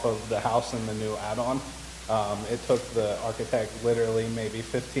then off of the house and the new add-on. It took the architect literally maybe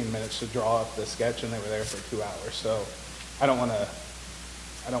 15 minutes to draw up the sketch, and they were there for 2 hours. So I don't want to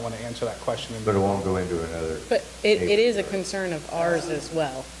answer that question. But it won't go into another. But it is a concern of ours as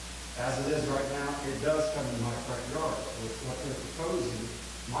well. As it is right now, it does come in my front yard. With what they're proposing,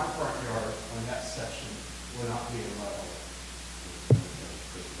 my front yard on that section will not be a level.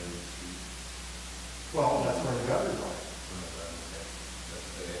 Well, that's where the gutters are.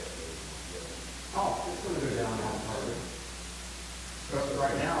 Oh, it's gonna go down on part. But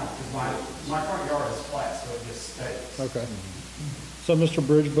right now, because my front yard is flat, so it just stays. Okay. So, Mr.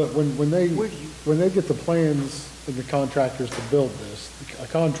 Bridge, but when they get the plans of the contractors to build this, a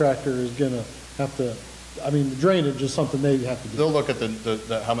contractor is gonna have to, the drainage is something they have to do. They'll look at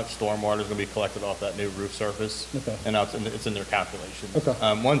the how much stormwater is going to be collected off that new roof surface. Okay. And it's in their calculations. Okay.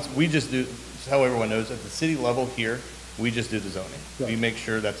 Once we just do, how everyone knows, at the city level here, we just do the zoning. Right. We make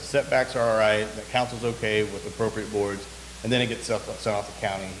sure that the setbacks are all right, that council's okay with appropriate boards, and then it gets sent off to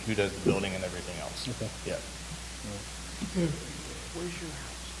county, who does the building and everything else. Okay. Yeah. Where's your house?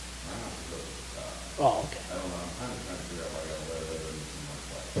 Oh, okay.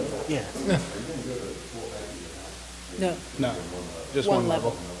 Yeah. No, No, just one one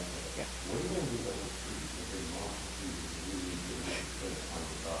level. level.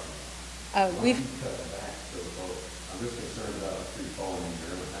 Yeah. We've.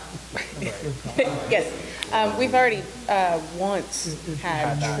 Yes, we've already once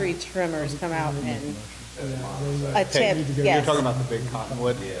had tree trimmers come out and attempt, You're yes, talking about the big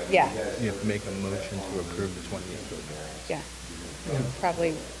cottonwood? yeah, You have to make a motion to approve the 28-foot variance. yeah.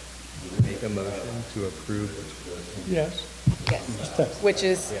 Probably, Make a motion to approve. Yes. yes, which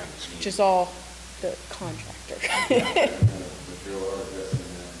is all the contractor.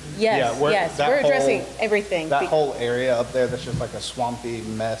 Yeah, Yes, we're- yes, that we're addressing whole- everything. That Be- whole area up there that's just like a swampy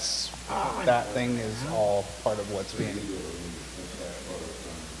mess, that thing is all part of what's being.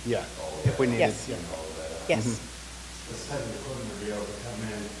 Yeah, if we needed, Yes. yeah. Yes. This type of equipment would be able to come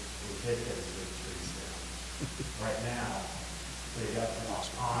in and take those big trees down. Right now, they got the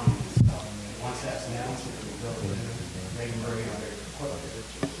awning and stuff, and once that's down, they can bring in their equipment.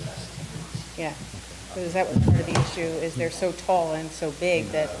 Yeah, because that was part of the issue, is they're so tall and so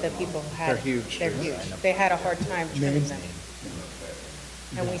big that the people had. They're huge. They're huge. They had a hard time trimming them.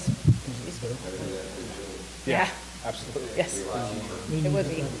 And we yeah, Absolutely. yes, it would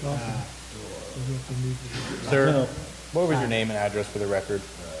be. Sir, what was your name and address for the record?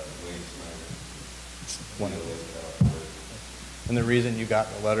 And the reason you got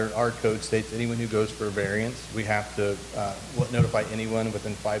the letter, our code states anyone who goes for a variance, we have to notify anyone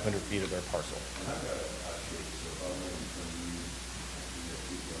within 500 feet of their parcel.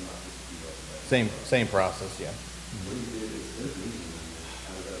 Same process, yeah.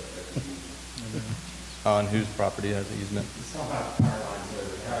 On whose property has the easement?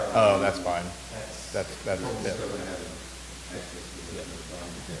 Oh, that's fine. That's, yeah.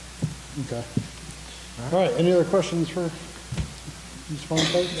 Okay. All right, any other questions for Ms.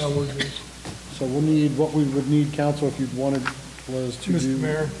 Fontaine? No, we're good. So we'll need, what we would need, council, if you wanted, was to Mr. do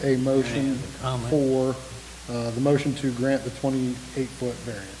Mayor. a motion for, the motion to grant the 28-foot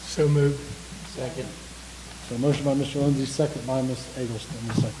variance. So moved. Second. So motion by Mr. Lindsay, second by Ms. Eggleston.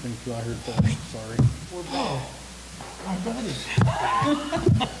 I think who I heard first, sorry.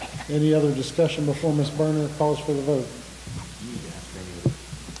 Any other discussion before Ms. Berner calls for the vote?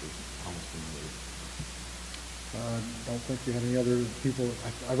 I don't think you had any other people.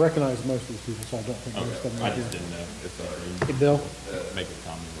 I recognize most of these people, so I don't think most of them I are here. just didn't know if Hey, Bill? make a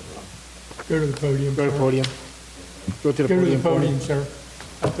comment. Go to the podium. Go to sir. podium. Go to the Go to the podium. podium, sir.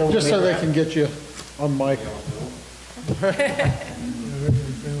 Just so they can get you on mic. We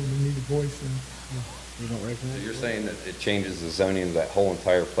need a voice. You don't recognize? So you're saying that it changes the zoning of that whole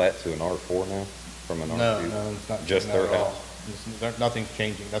entire plat to an R4 now, from an R2? No, it's not. Just not their at all. house? Nothing's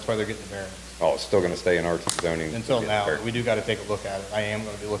changing. That's why they're getting the variance. Oh, it's still gonna stay in R2 zoning? Until now, we do gotta take a look at it. I am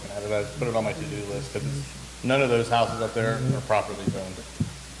gonna be looking at it. I put it on my to-do list, because none of those houses up there are properly zoned.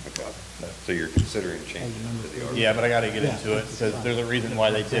 Okay. So you're considering changing it to the R2? Yeah, but I gotta get into it, because there's a reason why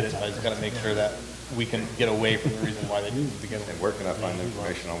they did it. I just gotta make sure that we can get away from the reason why they did it to begin with. And where can I find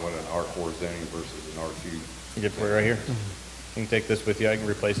information on what an R4 zoning versus an R2? You get for it right here. You can take this with you. I can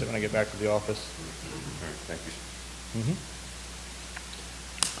replace it when I get back to the office. All right, thank you.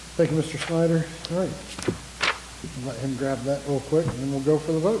 Thank you, Mr. Snyder. All right. Let him grab that real quick, and then we'll go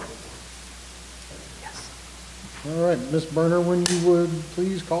for the vote. Yes. All right, Ms. Berner, when you would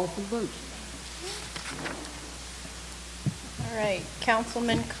please call for the vote. All right,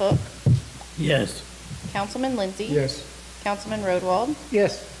 Councilman Cook, Yes. Councilman Lindsay. Yes. Councilman Roadwald,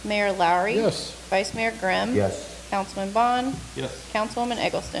 Yes. Mayor Lowry. Yes. Vice Mayor Grimm. Yes. Councilman Bond, Yes. Councilwoman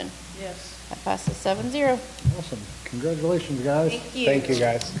Eggleston. Yes. That passes 7-0. Awesome. Congratulations, guys. Thank you. Thank you,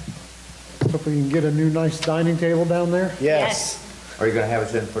 guys. Hope we can get a new nice dining table down there. Yes. Are you gonna have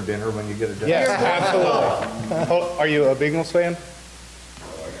us in for dinner when you get it done? Yes, absolutely. Oh, are you a Bengals fan?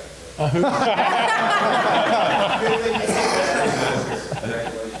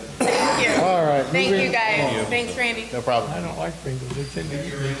 Thank you. All right. Thank moving you, guys. on. Thanks, Randy. No problem. I don't like Bengals. They tend to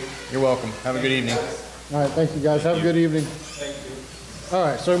eat me. You're welcome. Have a good evening. All right, thank you, guys. Have a good evening. All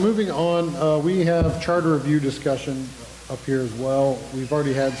right, so moving on, we have charter review discussion up here as well. We've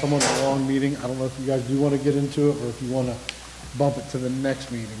already had somewhat of a long meeting. I don't know if you guys do want to get into it or if you want to bump it to the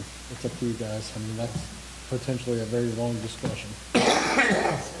next meeting. It's up to you guys. I mean, that's potentially a very long discussion.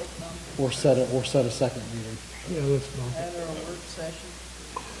 Or set a second meeting. Yeah, let's go. Have our work session.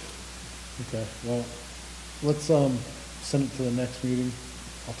 Okay, well, let's send it to the next meeting.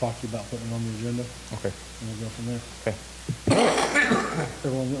 I'll talk to you about putting it on the agenda, Okay. and we'll go from there. Okay.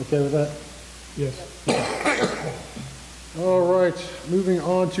 Everyone okay with that? Yes. All right, moving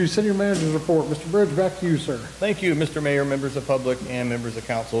on to city manager's report. Mr. Bridge, back to you, sir. Thank you, Mr. Mayor, members of the public, and members of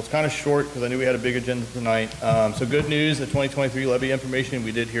council. It's kind of short because I knew we had a big agenda tonight. So good news, the 2023 levy information,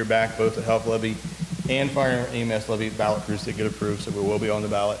 we did hear back both the health levy and fire and EMS levy ballot crews did get approved, so we will be on the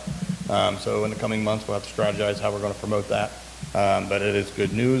ballot. So in the coming months, we'll have to strategize how we're going to promote that. But it is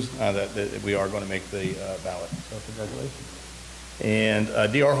good news that we are going to make the ballot. So congratulations. And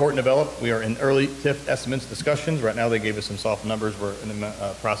DR Horton Develop, we are in early TIF estimates discussions. Right now, they gave us some soft numbers. We're in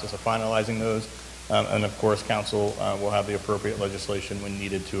the process of finalizing those. And of course, council will have the appropriate legislation when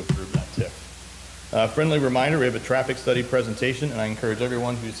needed to approve that TIF. Friendly reminder, we have a traffic study presentation, and I encourage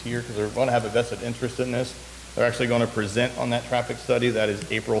everyone who's here, because they're going to have a vested interest in this, They're actually going to present on that traffic study. That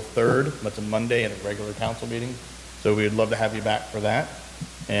is April 3rd. That's a Monday at a regular council meeting. So we'd love to have you back for that.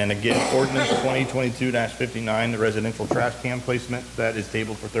 And again, ordinance 2022-59, the residential trash can placement, that is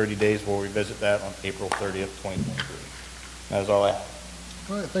tabled for 30 days. We'll revisit that on April 30th, 2023. That is all I have.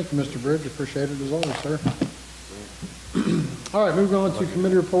 All right, thank you, Mr. Bridge. Appreciate it as always, sir. All right, moving on to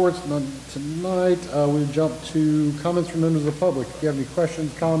committee reports. Tonight, we jump to comments from members of the public. If you have any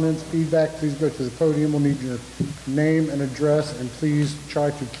questions, comments, feedback, please go to the podium. We'll need your name and address, and please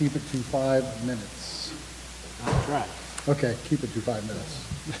try to keep it to 5 minutes. I'll try. Okay, keep it to 5 minutes.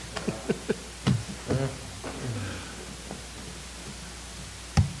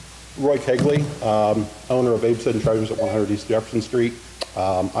 Roy Kegley, owner of Abe's Hidden Treasures at 100 East Jefferson Street.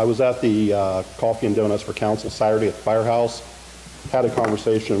 I was at the Coffee and Donuts for Council Saturday at the Firehouse. Had a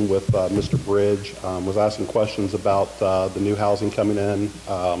conversation with Mr. Bridge, was asking questions about the new housing coming in,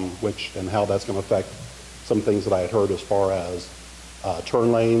 and how that's going to affect some things that I had heard as far as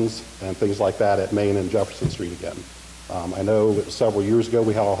turn lanes and things like that at Main and Jefferson Street again. I know several years ago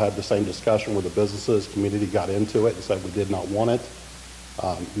we all had the same discussion where the businesses community got into it and said we did not want it.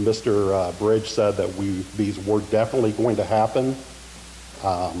 Mr. Bridge said that these were definitely going to happen.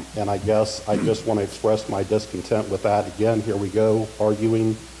 And I guess I just want to express my discontent with that. Again, here we go,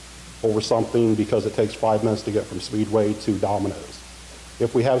 arguing over something because it takes 5 minutes to get from Speedway to Domino's.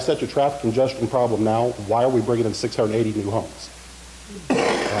 If we have such a traffic congestion problem now, why are we bringing in 680 new homes?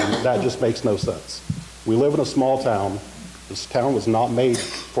 That just makes no sense. We live in a small town. This town was not made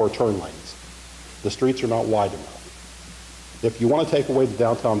for turn lanes. The streets are not wide enough. If you want to take away the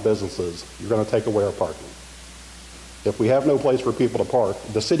downtown businesses, you're going to take away our parking. If we have no place for people to park,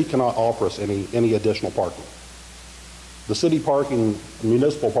 the city cannot offer us any additional parking. The city parking,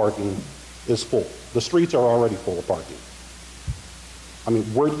 municipal parking, is full. The streets are already full of parking. I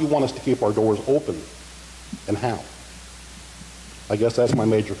mean, where do you want us to keep our doors open and how? I guess that's my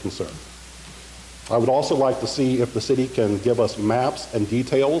major concern. I would also like to see if the city can give us maps and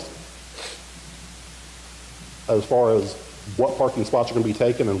details as far as what parking spots are going to be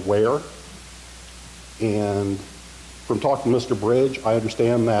taken and where. And from talking to Mr. Bridge, I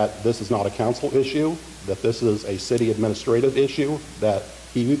understand that this is not a council issue, that this is a city administrative issue, that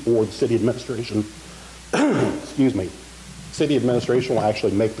he or the city administration, excuse me, city administration will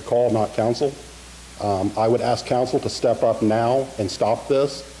actually make the call, not council. I would ask council to step up now and stop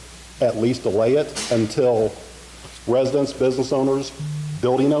this, at least delay it until residents, business owners,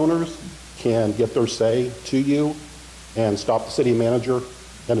 building owners can get their say to you and stop the city manager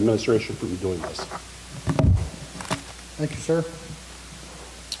and administration from doing this. Thank you, sir.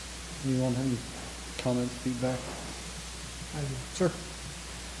 Anyone have any comments, feedback? I do. Sir.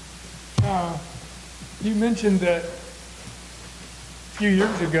 You mentioned that a few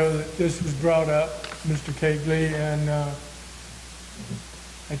years ago that this was brought up, Mr. Kegley, and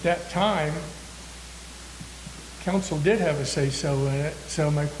at that time, council did have a say-so in it.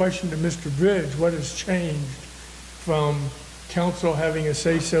 So my question to Mr. Bridge, what has changed from council having a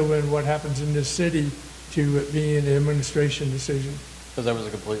say-so in what happens in this city to it being an administration decision? Because that was a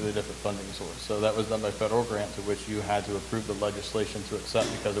completely different funding source. So that was done by federal grant, to which you had to approve the legislation to accept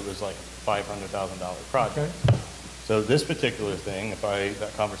because it was like a $500,000 project. Okay. So this particular thing, if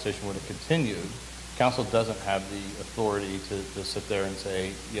that conversation would have continued, council doesn't have the authority to sit there and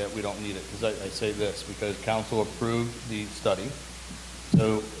say, yeah, we don't need it. Because I say this because council approved the study.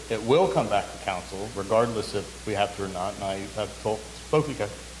 So it will come back to council regardless if we have to or not. And I have spoken to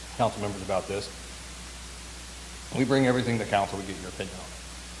council members about this. We bring everything to council to get your opinion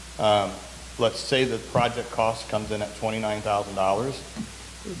on it. Let's say the project cost comes in at $29,000.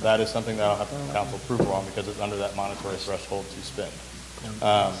 That is something that I'll have council approval on because it's under that monetary threshold to spend.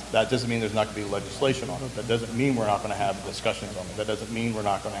 That doesn't mean there's not going to be legislation on it. That doesn't mean we're not going to have discussions on it. That doesn't mean we're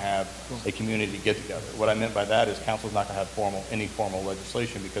not going to have a community get together. What I meant by that is council's not going to have any formal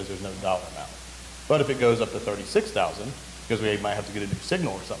legislation because there's no dollar amount. But if it goes up to $36,000, because we might have to get a new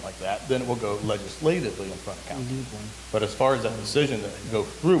signal or something like that, then it will go legislatively in front of council. But as far as that decision that go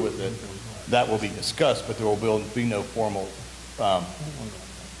through with it, that will be discussed, but there will be no formal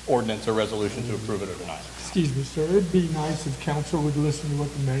ordinance or resolution to approve it or deny it. Excuse me, sir. It'd be nice if council would listen to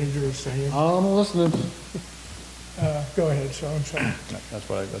what the manager is saying. I'm listening. Go ahead, sir. I'm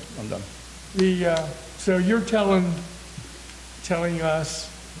sorry. I'm done. So you're telling us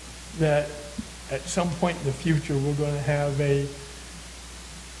that at some point in the future, we're going to have a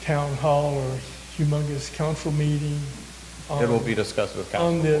town hall or humongous council meeting It will be discussed with council.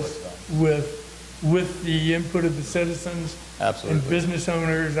 on this with the input of the citizens Absolutely. and business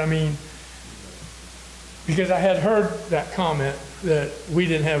owners. I mean, because I had heard that comment that we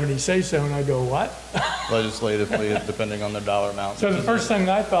didn't have any say-so, and I go, what? Legislatively, depending on the dollar amount. So the first thing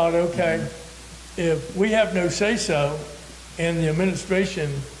I thought, okay, if we have no say-so and the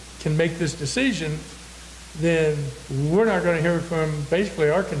administration can make this decision, then we're not going to hear from basically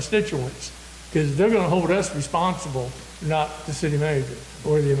our constituents, because they're going to hold us responsible, not the city manager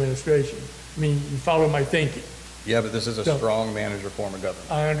or the administration. I mean, you follow my thinking. Yeah, but this is a So- strong manager form of government.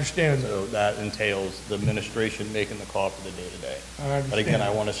 I understand that. So that entails the administration making the call for the day-to-day. I understand. But again,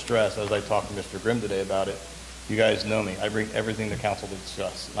 I want to stress, as I talked to Mr. Grimm today about it, you guys know me. I bring everything to council to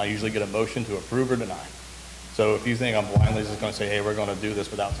discuss. And I usually get a motion to approve or deny. So if you think I'm blindly just going to say, hey, we're going to do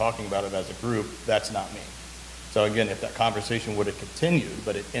this without talking about it as a group, that's not me. So again, if that conversation would have continued,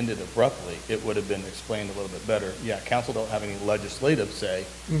 but it ended abruptly, it would have been explained a little bit better. Yeah, council don't have any legislative say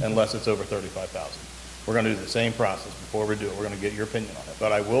unless it's over 35,000. We're going to do the same process before we do it. We're going to get your opinion on it.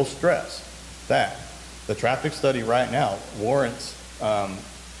 But I will stress that the traffic study right now warrants a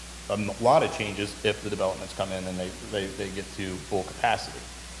lot of changes if the developments come in and they get to full capacity.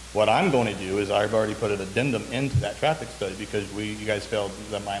 What I'm going to do is I've already put an addendum into that traffic study because you guys failed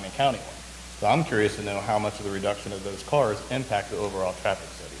the Miami County one. So I'm curious to know how much of the reduction of those cars impact the overall traffic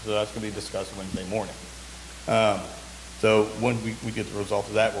study. So that's going to be discussed Wednesday morning. So when we get the result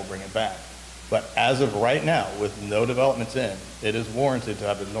of that, we'll bring it back. But as of right now, with no developments in, it is warranted to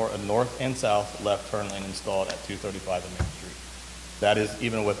have a north and south left turn lane installed at 235 and Main Street. That is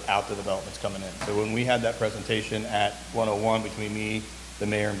even without the developments coming in. So when we had that presentation at 101 between me, the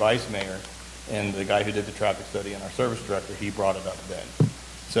mayor and vice mayor, and the guy who did the traffic study and our service director, he brought it up then.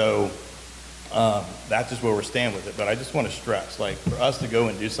 So that's just where we're standing with it. But I just want to stress, like, for us to go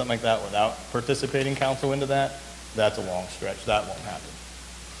and do something like that without participating council into that, that's a long stretch. That won't happen.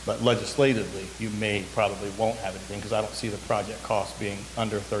 But legislatively, you probably won't have anything because I don't see the project cost being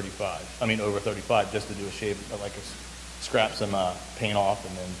over 35 just to do a shave, like scrap some paint off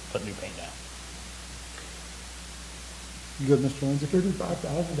and then put new paint down. You good, Mr. Lindsay?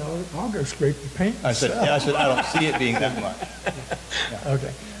 $35,000, I'll go scrape the paint. I said, I don't see it being that much. Yeah.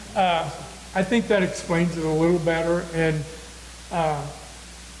 Okay. I think that explains it a little better, and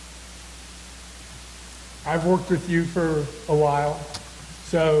I've worked with you for a while,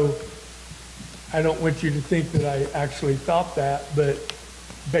 so I don't want you to think that I actually thought that, but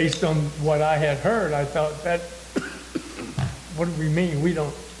based on what I had heard, I thought that, what do we mean? We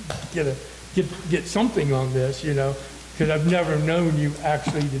don't get something on this, you know, because I've never known you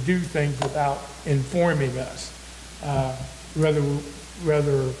actually to do things without informing us, whether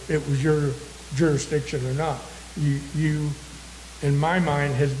it was your jurisdiction or not. You, in my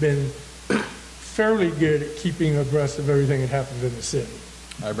mind, has been fairly good at keeping abreast of everything that happens in the city.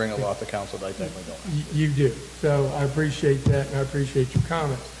 I bring a lot to council that I definitely don't. You do. So I appreciate that, and I appreciate your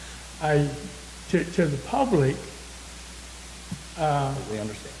comments. To the public, We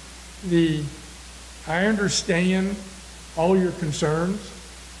understand. I understand all your concerns.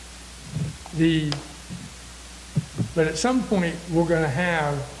 But at some point, we're going to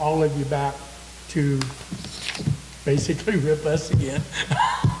have all of you back to basically rip us again.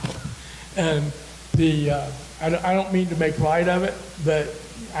 And I don't mean to make light of it, but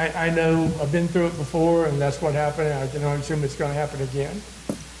I know I've been through it before, and that's what happened, and I can only assume it's going to happen again.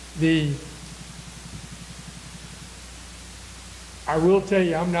 I will tell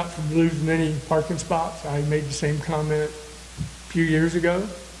you, I'm not for losing any parking spots. I made the same comment a few years ago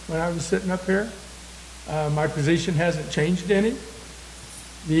when I was sitting up here. My position hasn't changed any.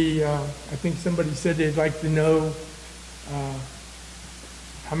 I think somebody said they'd like to know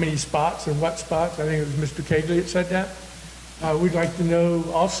how many spots and what spots. I think it was Mr. Kegley that said that. We'd like to know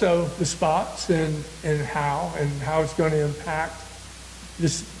also the spots and how it's going to impact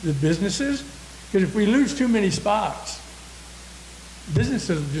the businesses. Because if we lose too many spots,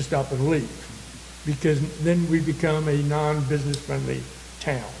 businesses will just up and leave, because then we become a non-business friendly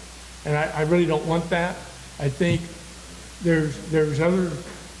town. And I really don't want that. I think there's other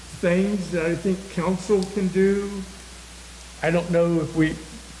things that I think council can do. I don't know if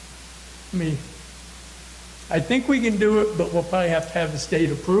I think we can do it, but we'll probably have to have the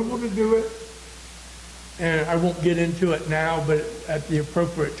state approval to do it. And I won't get into it now, but at the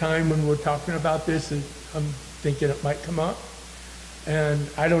appropriate time when we're talking about this, I'm thinking it might come up. And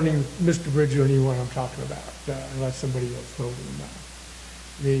I don't even, Mr. Bridge don't even know what I'm talking about, unless somebody else told him about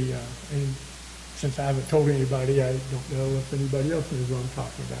it. And since I haven't told anybody, I don't know if anybody else knows what I'm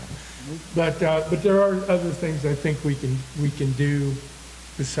talking about. But there are other things I think we can do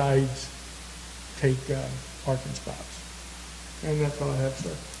besides take parking spots. And that's all I have,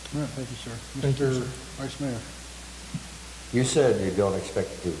 sir. All right, thank you, sir. Thank you, sir. Vice Mayor. You said you don't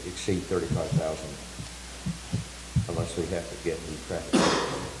expect it to exceed 35,000. unless we have to get new traffic.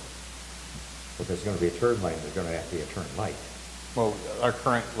 If there's gonna be a turn lane, there's gonna have to be a turn light. Well, our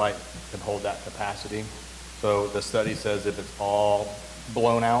current light can hold that capacity. So the study says if it's all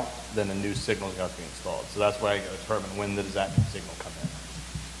blown out, then a new signal is going to be installed. So that's why I got to determine when does that new signal come in.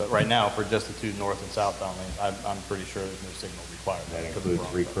 But right now, for just the two north and southbound lanes, I'm pretty sure there's no signal required. That includes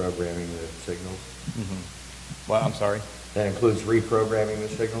reprogramming the signals? Well, I'm sorry? That includes reprogramming the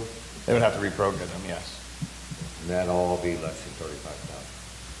signals? They would have to reprogram them, yes. And that'll all be less than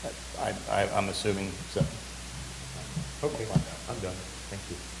 35,000? I'm assuming so. Okay, I'm done. Thank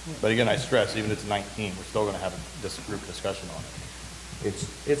you. But again, I stress, even if it's 19, we're still going to have this group discussion on it.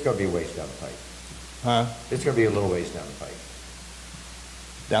 It's going to be a ways down the pipe. Huh? It's going to be a little ways down the pipe.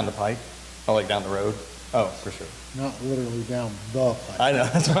 Down the pipe? Oh, like down the road? Oh, for sure. Not literally down the pipe. I know,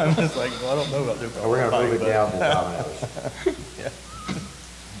 that's why I'm just like, well, I don't know about doing We're going to move it down to Domino's. Yeah.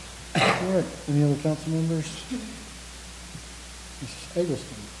 All right, any other council members? Mrs.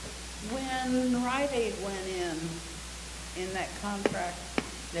 Eggleston? When Rite Aid went in that contract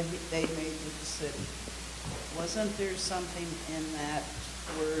that they made with the city, wasn't there something in that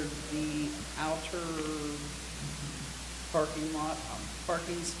where the outer parking lot,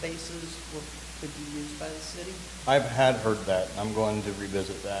 parking spaces could be used by the city? I've heard that. I'm going to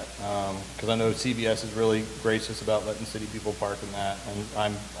revisit that, because I know CVS is really gracious about letting city people park in that, and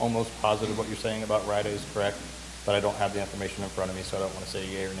I'm almost positive what you're saying about Rite Aid is correct, but I don't have the information in front of me, so I don't want to say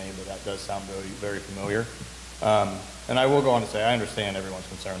yea or nay, but that does sound very, very familiar. And I will go on to say, I understand everyone's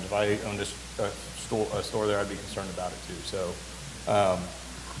concerned. If I owned a store there, I'd be concerned about it too. So,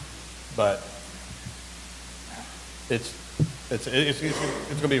 but it's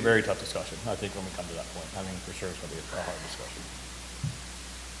going to be a very tough discussion, I think, when we come to that point. I mean, for sure, it's going to be a hard discussion.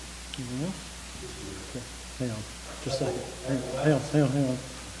 Anything else? Okay, hang on, just a second. Hang on.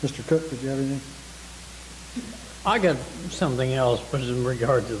 Mr. Cook, did you have anything? I got something else, but in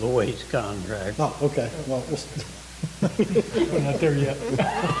regard to the waste contract. Oh, okay, well, We're not there yet.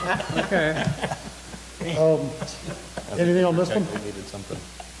 Okay. Anything on this one? We needed something.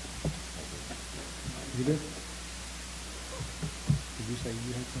 You did? Did you say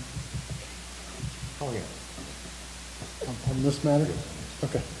you had something? Oh, yeah. On this matter?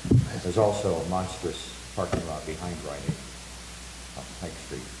 Okay. There's also a monstrous parking lot behind Rite Aid on Pike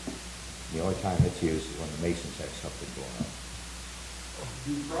Street. The only time it's used is when the Masons have something going on.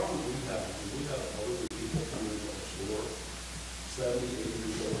 The problem we have older people come into our store, 70, 80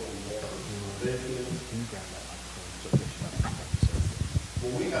 years old and more.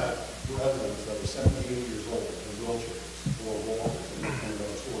 Well, we have residents that are 70, 80 years old in wheelchairs or walkers in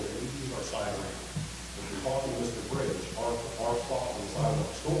our store. They use our side ramp. If you're talking to Mr. Bridge, our spot inside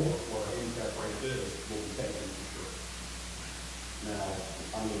our store where our handicap ramp is will be taken for sure. Now,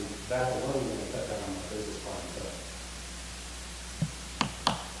 I mean, that alone will cut down on my business clientele.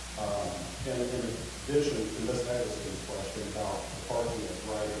 And in addition to Ms. Eggleston's question about the parking at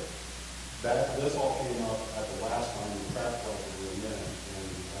Rite Aid, this all came up at the last time the traffic lights were in, and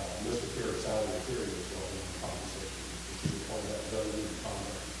Mr. Pierce, Salary Theory, was going in the conversation. She was pointing out the other new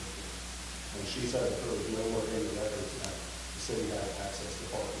contract. And she said that there was nowhere in the records that the city had access to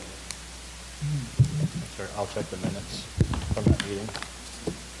parking. Sure, I'll check the minutes from that meeting.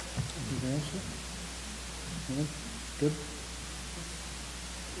 Anything else? No? Good?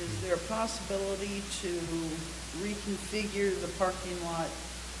 Is there a possibility to reconfigure the parking lot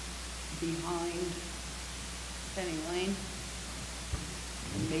behind Penny Lane?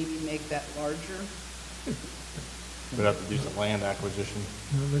 And maybe make that larger? We'd have to do some land acquisition.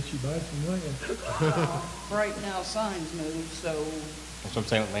 I'll let you buy some land. Right now, signs move, so, That's what I'm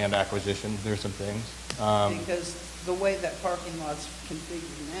saying with land acquisition, there's some things. because the way that parking lot's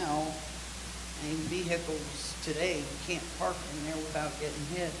configured now, I mean, vehicles today can't park in there without getting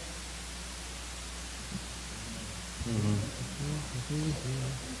hit.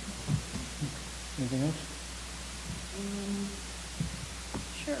 Anything else?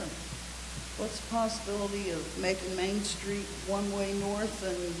 Sure. What's the possibility of making Main Street one-way north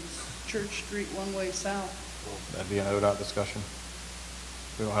and Church Street one-way south? That'd be an ODOT discussion.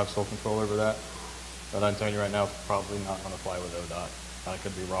 We don't have sole control over that. But I'm telling you right now, it's probably not going to fly with ODOT. I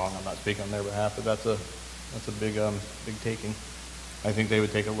could be wrong. I'm not speaking on their behalf, but that's a big taking. I think they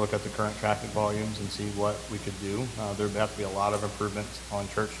would take a look at the current traffic volumes and see what we could do. There'd have to be a lot of improvements on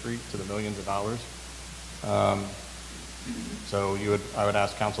Church Street to the millions of dollars. So I would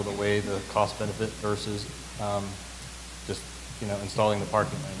ask council to weigh the cost benefit versus just, installing the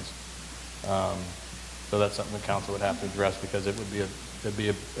parking lanes. So that's something the council would have to address because it would be a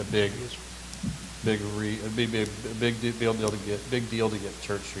big deal to get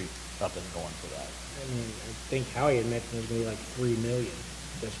Church Street nothing going for that. I mean, I think Howie had mentioned there's gonna be like 3 million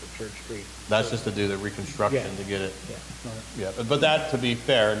just for Church Street. That's just to do the reconstruction Yeah. to get it. Yeah. Yeah, but that, to be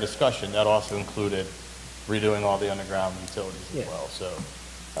fair in discussion, that also included redoing all the underground utilities as Yeah. well, so,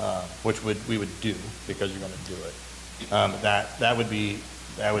 which we would do, because you're gonna do it. That's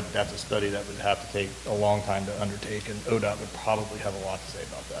a study that would have to take a long time to undertake, and ODOT would probably have a lot to say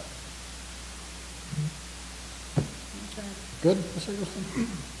about that. Good, Mr. Eggleston?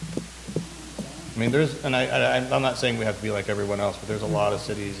 I mean, I'm not saying we have to be like everyone else, but there's a lot of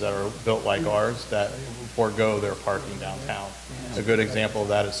cities that are built like ours that forego their parking downtown. A good example of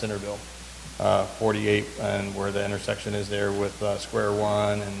that is Centerville, 48, and where the intersection is there with Square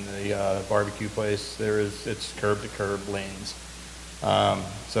One and the barbecue place. It's curb to curb lanes.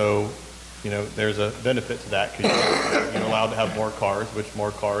 So, there's a benefit to that because you're allowed to have more cars, which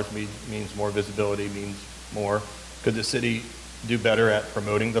more cars means more visibility, means more. Could the city do better at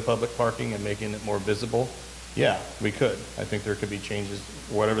promoting the public parking and making it more visible? Yeah, we could. I think there could be changes,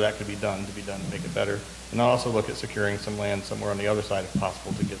 whatever that could be done to make it better. And I'll also look at securing some land somewhere on the other side if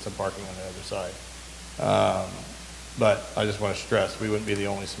possible to get some parking on the other side. But I just want to stress, we wouldn't be the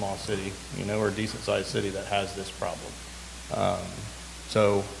only small city, or a decent sized city that has this problem.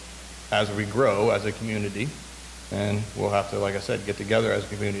 So as we grow as a community, and we'll have to, like I said, get together as a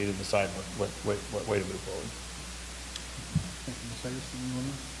community to decide what way to move forward.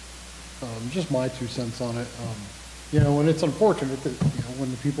 Just my 2 cents on it. And it's unfortunate that, when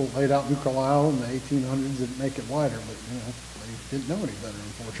the people laid out New Carlisle in the 1800s, didn't make it wider, but, they didn't know any better,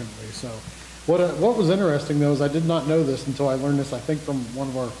 unfortunately. So what was interesting, though, is I did not know this until I learned this, I think, from one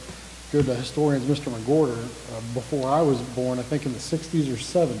of our good historians, Mr. McGorder, before I was born, I think in the 60s or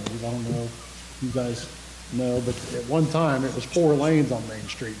 70s. I don't know if you guys know, but at one time, it was 4 lanes on Main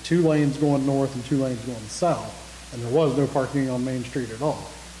Street, 2 lanes going north and 2 lanes going south. And there was no parking on Main Street at all,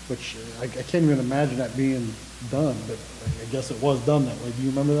 which I can't even imagine that being done, but I guess it was done that way. Do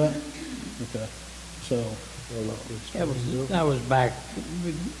you remember that? Okay, so. That was back,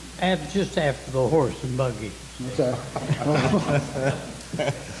 just after the horse and buggy. Okay.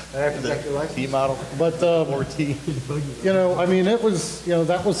 T model. But, it was,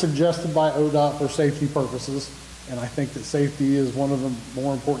 that was suggested by ODOT for safety purposes. And I think that safety is one of the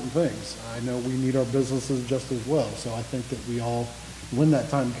more important things. I know we need our businesses just as well. So I think that we all, when that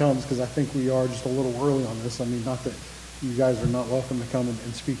time comes, because I think we are just a little early on this. I mean, not that you guys are not welcome to come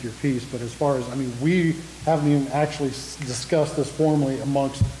and speak your piece, but as far as, we haven't even actually discussed this formally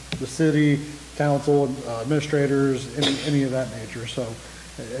amongst the city, council, administrators, any of that nature. So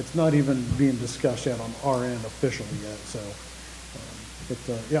it's not even being discussed yet on our end officially yet. So. But,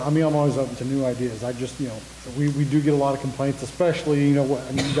 I'm always open to new ideas. I just, we do get a lot of complaints, especially,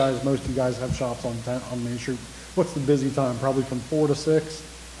 most of you guys have shops on Main Street. What's the busy time? Probably from 4 to 6?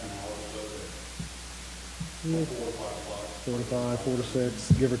 4 to 5, 4 to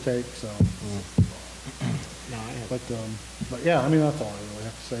 6, give or take, so. But yeah, that's all I really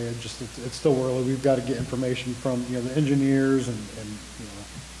have to say. It's still early. We've got to get information from, the engineers and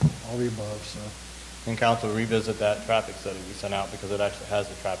all the above, so. And council revisit that traffic study we sent out because it actually has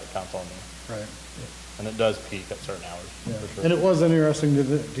the traffic counts on there. Right. And it does peak at certain hours. Yeah. For sure. And it was interesting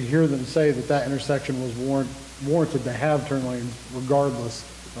to hear them say that intersection was warranted to have turn lanes regardless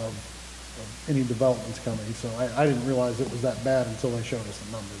of any developments coming. So I didn't realize it was that bad until they showed us the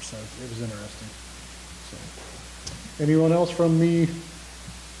numbers. So it was interesting. So, anyone else from the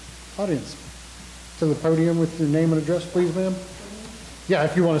audience? To the podium with your name and address, please, ma'am. Yeah,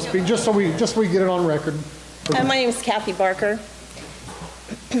 if you want to speak, just so we get it on record. My name is Kathy Barker.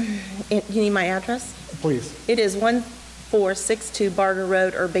 You need my address? Please. It is 1462 Barger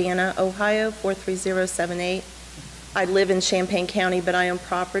Road, Urbana, Ohio, 43078. I live in Champaign County, but I own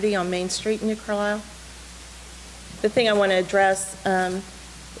property on Main Street in New Carlisle. The thing I want to address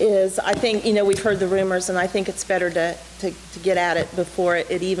is I think, we've heard the rumors, and I think it's better to get at it before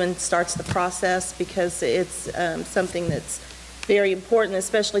it even starts the process, because it's something that's very important,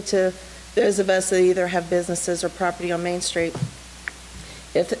 especially to those of us that either have businesses or property on Main Street.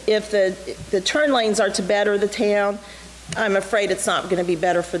 If the turn lanes are to better the town, I'm afraid it's not going to be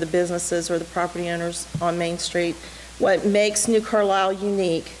better for the businesses or the property owners on Main Street. What makes New Carlisle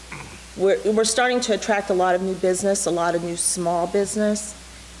unique, we're starting to attract a lot of new business, a lot of new small business,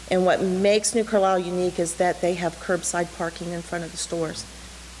 and what makes New Carlisle unique is that they have curbside parking in front of the stores.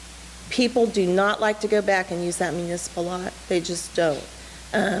 People do not like to go back and use that municipal lot. They just don't.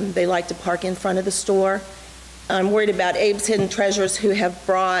 They like to park in front of the store. I'm worried about Abe's Hidden Treasures, who have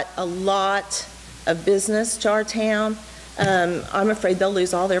brought a lot of business to our town. I'm afraid they'll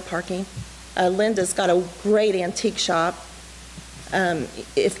lose all their parking. Linda's got a great antique shop.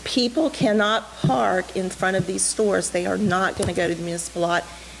 If people cannot park in front of these stores, they are not going to go to the municipal lot,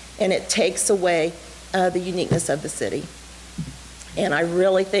 and it takes away the uniqueness of the city. And I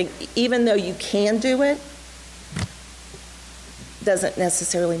really think, even though you can do it, doesn't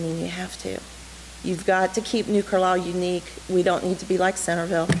necessarily mean you have to. You've got to keep New Carlisle unique. We don't need to be like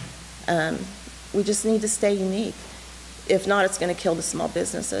Centerville. We just need to stay unique. If not, it's going to kill the small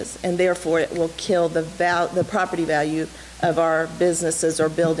businesses, and therefore it will kill the property value of our businesses or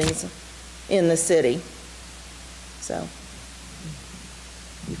buildings in the city. So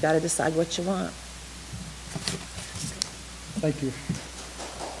you've got to decide what you want. Thank you.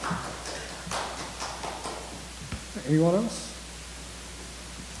 Anyone else?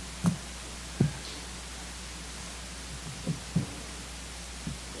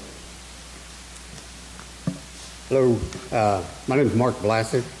 Hello, my name is Mark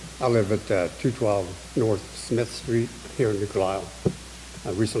Blasek. I live at 212 North Smith Street here in New Carlisle.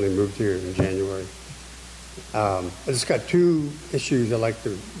 I recently moved here in January. I just got two issues I'd like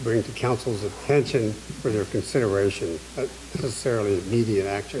to bring to council's attention for their consideration, not necessarily immediate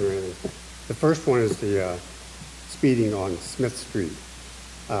action or anything. The first one is the speeding on Smith Street.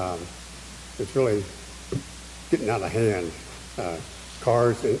 It's really getting out of hand.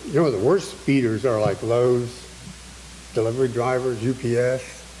 Cars, and you know, the worst speeders are like Lowe's, delivery drivers, UPS,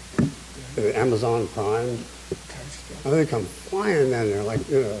 Amazon Prime. I think they come flying down there like,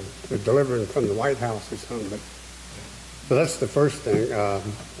 you know, they're delivering from the White House or something. But that's the first thing.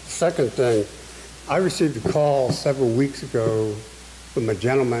 Second thing, I received a call several weeks ago from a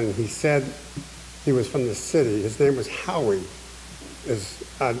gentleman. He said he was from the city. His name was Howie. He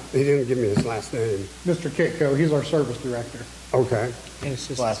didn't give me his last name. Mr. Kitco, he's our service director. Okay. And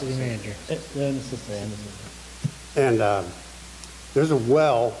assistant city manager. And there's a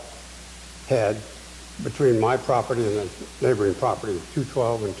well head between my property and the neighboring property,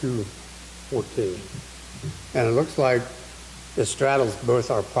 212 and 214. And it looks like it straddles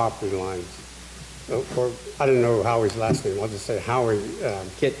both our property lines. Or, I didn't know Howie's last name. I'll just say Howie.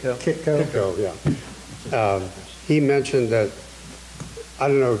 Kitco. Kitco, yeah. He mentioned that, I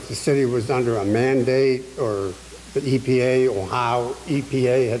don't know if the city was under a mandate or the EPA, or how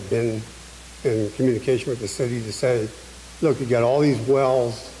EPA had been in communication with the city to say, look, you got all these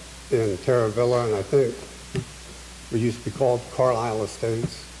wells in Terra Villa, and I think we used to be called Carlisle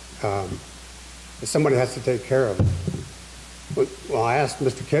Estates. Somebody has to take care of it. Well, I asked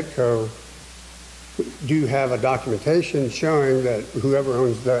Mr. Kitco, do you have a documentation showing that whoever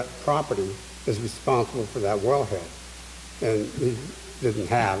owns that property is responsible for that wellhead? And he didn't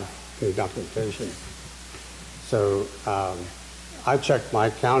have any documentation. So I checked my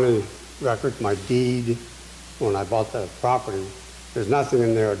county records, my deed, when I bought that property. There's nothing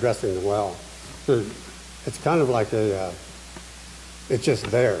in there addressing the well. So it's kind of like it's just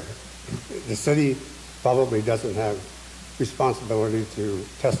there. The city probably doesn't have responsibility to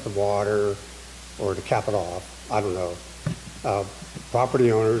test the water or to cap it off. I don't know.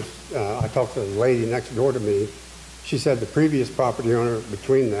 Property owners, I talked to the lady next door to me. She said the previous property owner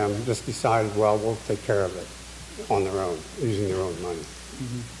between them just decided, well, we'll take care of it on their own, using their own money.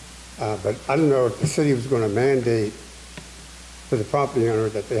 But I don't know if the city was going to mandate to the property owner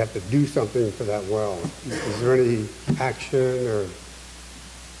that they have to do something for that well. Is there any action or?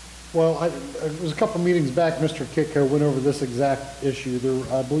 Well, it was a couple meetings back, Mr. Kitco went over this exact issue.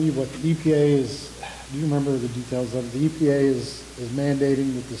 I believe what the EPA is, do you remember the details of it? The EPA is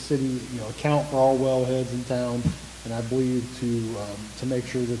mandating that the city, account for all wellheads in town, and I believe to make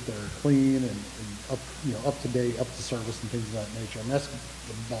sure that they're clean and up to date, up to service and things of that nature. And that's the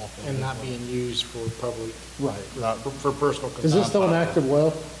bulk of it. And not being used for public. Right. For personal consumption. Is this still an active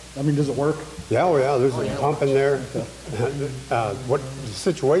well? I mean, does it work? Yeah, there's a pump in there. What the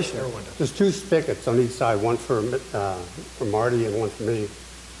situation? There's two spigots on each side, one for Marty and one for me.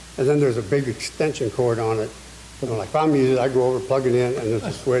 And then there's a big extension cord on it. Like if I'm using it, I go over, plug it in, and there's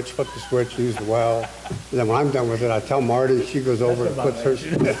a switch, flip the switch, use the well. And then when I'm done with it, I tell Marty, she goes over and puts her.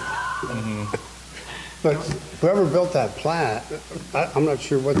 But whoever built that plant, I'm not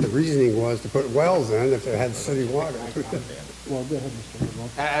sure what the reasoning was to put wells in if it had city water. Well, go ahead, Mr. Woodwell.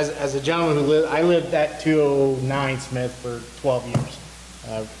 As a gentleman who I lived at 209 Smith for 12 years.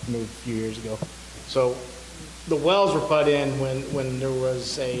 I moved a few years ago. So the wells were put in when there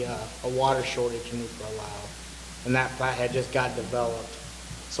was a water shortage in New Carlisle, and that plant had just got developed.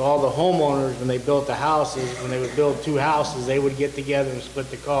 So all the homeowners, when they built the houses, when they would build two houses, they would get together and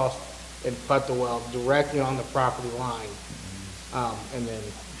split the cost and put the well directly on the property line. And then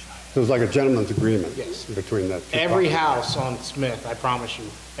So it was like a gentleman's agreement. Yes. Between the two every properties. house on Smith, I promise you,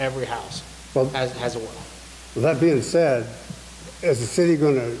 every house has a well. With that being said, is the city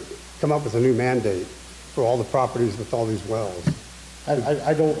going to come up with a new mandate for all the properties with all these wells?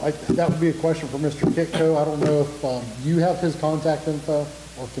 That would be a question for Mr. Kitco. I don't know if you have his contact info,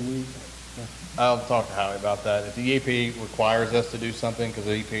 or can we? I'll talk to Howie about that. If the EPA requires us to do something, because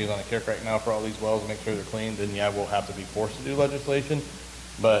the EPA is on a kick right now for all these wells, to make sure they're clean, then yeah, we'll have to be forced to do legislation.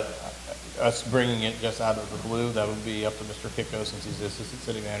 But us bringing it just out of the blue, that would be up to Mr. Kitco, since he's the assistant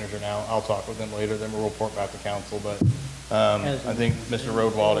city manager now. I'll talk with him later, then we'll report back to council. But I think Mr.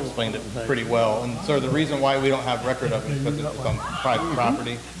 Roadwall explained it pretty well. And so the reason why we don't have record of it is because it's on private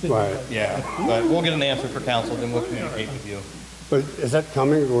property. Right. Yeah, but we'll get an answer for council, then we'll communicate with you. But is that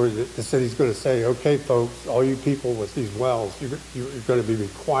coming, or is it the city's going to say, okay, folks, all you people with these wells, you're going to be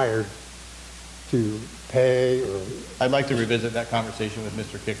required to pay, or? I'd like to revisit that conversation with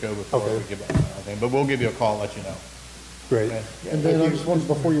Mr. Kitco before we give up anything, but we'll give you a call and let you know. Great. Okay? And then I just wanted,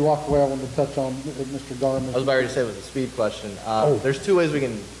 before you walk away, I wanted to touch on Mr. Garman. I was about ready to say with the speed question. There's two ways we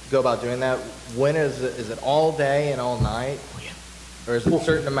can go about doing that. When is it all day and all night? Or is it a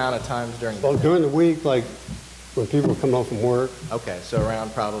certain amount of times during the Well, day? during the week, like when people come home from work, Okay, so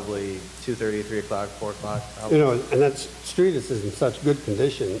around probably 2:30, 3 o'clock, 4 o'clock? probably? you know, and that street is in such good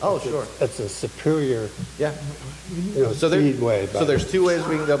condition. Oh, It's- sure. It's a superior, Yeah. you know, So there- speedway. So there's two ways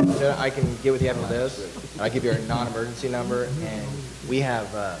we can go. I can get with you after this. I give you our non-emergency number, and we have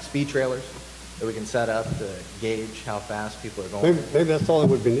speed trailers that we can set up to gauge how fast people are going. Maybe that's all that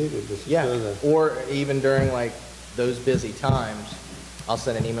would be needed. Just Yeah, show the- or even during like those busy times, I'll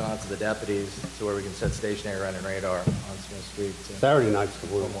send an email out to the deputies to where we can set stationary running radar on Smith Street. Saturday night's the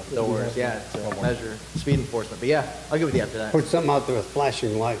worst. Doors, yeah, to measure speed enforcement. But yeah, I'll get with you after that. Put something out there with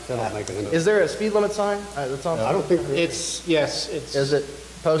flashing lights, that'll make it. Is there a speed limit sign that's on? I don't think there It's, yes, it's. Is it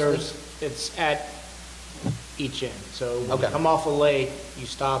posted? It's at each end. So when you Okay. come off a lake, you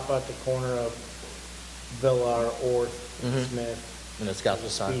stop at the corner of Villa or Mhm. Smith. And it's got the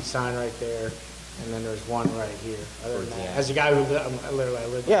There's a sign. speed sign right there, and then there's one right here. Other than Towards the that, end. as a guy who, I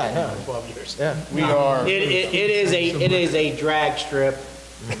lived Yeah, I there know. for 12 years. Yeah. We are. It is a drag strip,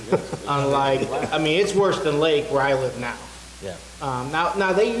 unlike, I mean, it's worse than Lake where I live now. Yeah.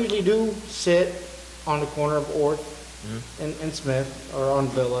 Now they usually do sit on the corner of Orth and Smith, or on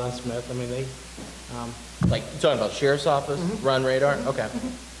Villa and Smith. I mean, they, Like, you talking about sheriff's office, run radar? Okay.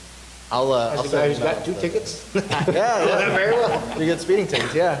 I'll as a send guy an who's email got 2 to- tickets. Yeah, Very well. You get speeding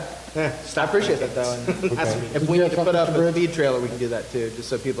tickets, yeah. I appreciate that though. And if we need to put up a speed trailer, we can do that too, just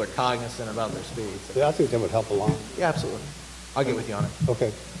so people are cognizant about their speed. So- Yeah, I think that would help a lot. Yeah, absolutely. I'll get with you on it.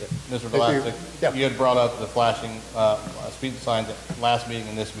 Okay. Mr. Velazquez, you had brought up the flashing speed signs at last meeting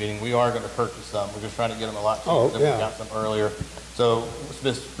and this meeting. We are going to purchase some. We're just trying to get them a lot cheaper than we got them earlier. So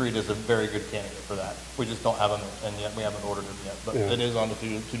Smith Street is a very good candidate for that. We just don't have them, and yet we haven't ordered them yet. But Yeah. it is on the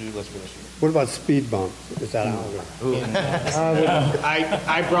to-do list for this year. What about speed bumps? Is that out there?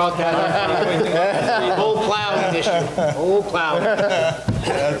 I brought that up. Whole plowing issue. Whole plowing.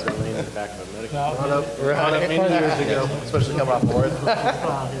 Brought up many years ago, especially coming off North.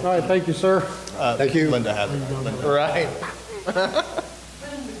 All right, thank you, sir. Thank you. Linda has it. Right.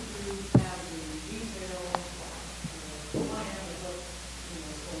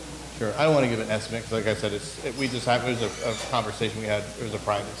 Sure. I don't want to give an estimate, because like I said, we just have, it was a conversation we had, it was a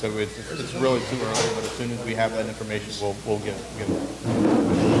private, so it's really too early, but as soon as we have that information, we'll give it.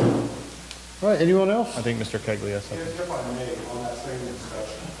 All right, anyone else? I think Mr. Kegley has something. If I may, on that same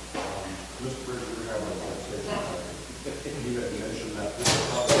discussion, Mr. Bridger, we have a conversation. You had mentioned that this is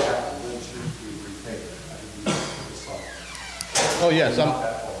probably after Lynn Street we repaid. Oh, yes,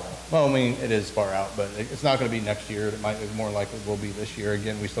 well, I mean, it is far out, but it's not going to be next year. It more likely will be this year.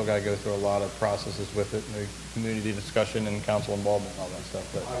 Again, we still got to go through a lot of processes with it, and the community discussion and council involvement and all that stuff.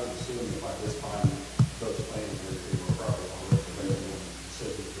 But I would assume that by this time, those plans and everything were probably already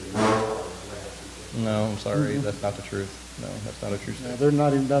available. no, I'm sorry, that's not the truth. No, that's not a true Yeah, statement. they're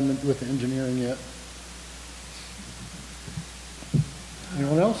not even done with the engineering yet.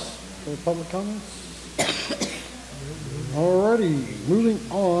 Anyone else for public comments? Alrighty, moving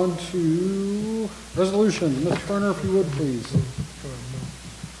on to resolutions. Ms. Turner, if you would, please.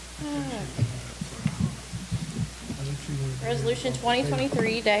 Resolution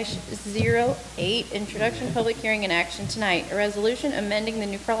 2023-08, introduction, public hearing, and action tonight. A resolution amending the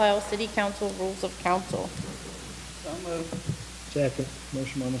New Carlisle City Council Rules of Council. So moved. Second.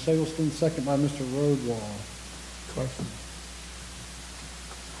 Motion by Ms. Eggleston, second by Mr. Roadwall. Question.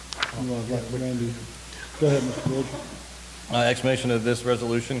 Randy. Go ahead, Mr. Bridge. Explanation of this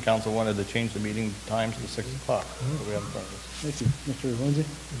resolution, council wanted to change the meeting times to 6 o'clock. So we have in front of us. Thank you. Mr. Lindsay?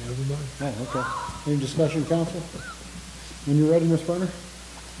 Never mind. Oh, okay. Any discussion, council? When you're ready, Ms. Turner?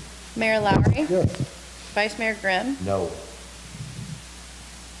 Mayor Lowry. Yes. Vice Mayor Grimm. No.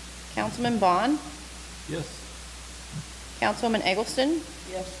 Councilman Bond, Yes. Councilwoman Eggleston,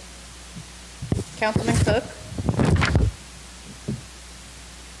 Yes. Councilman Cook,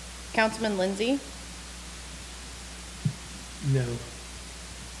 Councilman Lindsay, No.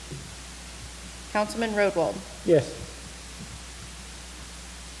 Councilman Roadwall. Yes.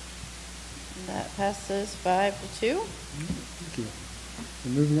 That passes 5-2. Thank you.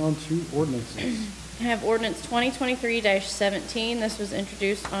 And moving on to ordinances. I have ordinance 2023-17. This was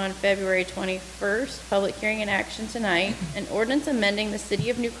introduced on February 21st. Public hearing and action tonight. An ordinance amending the City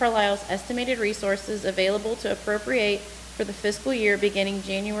of New Carlisle's estimated resources available to appropriate for the fiscal year beginning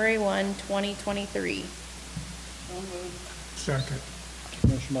January 1, 2023. Second.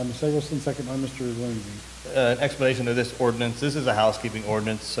 Motion by Ms. Eggleston, second by Mr. Lindsay. An explanation of this ordinance. This is a housekeeping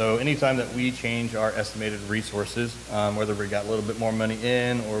ordinance, so anytime that we change our estimated resources, whether we got a little bit more money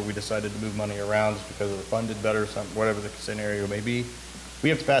in or we decided to move money around just because of the fund did better, whatever the scenario may be, we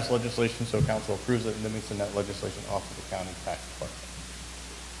have to pass legislation so council approves it, and then we send that legislation off to the county tax department.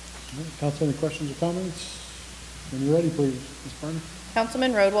 All right, council, any questions or comments? When you're ready, please, Ms. Barner.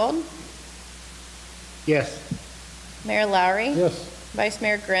 Councilman Roadwall, Yes. Mayor Lowry. Yes. Vice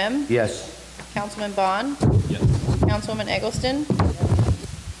Mayor Grimm. Yes. Councilman Bond. Yes. Councilwoman Eggleston.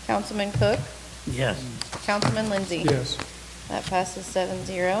 Councilman Cook. Yes. Councilman Lindsay. Yes. That passes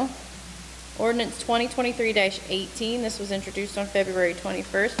 7-0. Ordinance 2023-18, this was introduced on February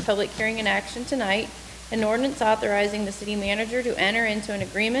 21st. Public hearing and action tonight. An ordinance authorizing the city manager to enter into an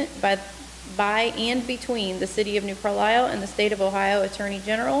agreement by and between the City of New Carlisle and the State of Ohio Attorney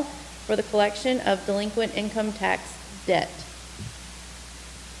General for the collection of delinquent income tax debt.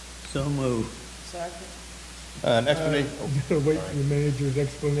 So moved. Second. An explanation. I'm gonna wait for the manager's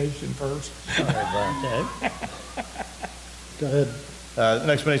explanation first. Sorry about that. Go ahead. An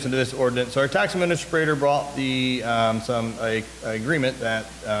explanation to this ordinance. Our tax administrator brought the, agreement that,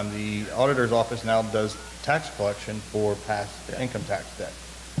 the auditor's office now does tax collection for past income tax debt.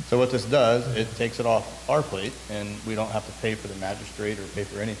 So what this does, it takes it off our plate, and we don't have to pay for the magistrate or pay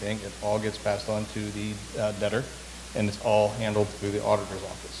for anything. It all gets passed on to the debtor, and it's all handled through the auditor's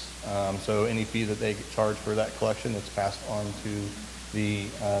office. So any fee that they get charged for that collection, it's passed on to the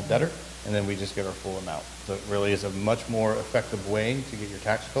debtor, and then we just get our full amount. So it really is a much more effective way to get your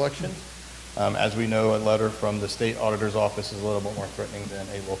tax collections. As we know, a letter from the state auditor's office is a little bit more threatening than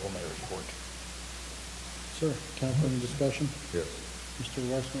a local mayor's court. Sir, council, any discussion? Yes. Mr.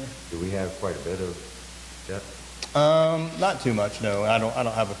 Vice Mayor? Do we have quite a bit of debt? Not too much, no. I don't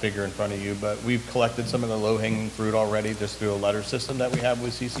have a figure in front of you, but we've collected some of the low-hanging fruit already just through a letter system that we have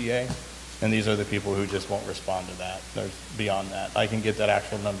with CCA. And these are the people who just won't respond to that. There's beyond that. I can get that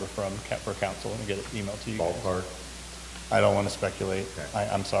actual number for council and get it emailed to you guys. Ballpark? I don't want to speculate. Okay.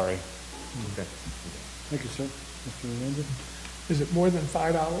 I'm sorry. Okay. Thank you, sir. Mr. Lindsay? Is it more than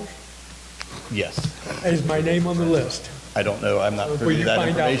 $5? Yes. Is my name on the list? I don't know. I'm not Will privy to you that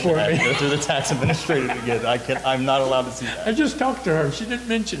find out information. for I have to me? go through the tax administrator to get it. I'm not allowed to see that. I just talked to her. She didn't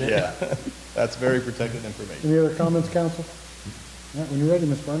mention it. Yeah, that's very protected information. Any other comments, council? All right, when you're ready,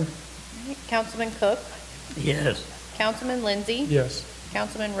 Ms. Barner. Councilman Cook. Yes. Councilman Lindsay. Yes.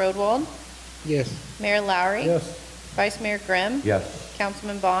 Councilman Roadwall. Yes. Mayor Lowry. Yes. Vice Mayor Grimm. Yes.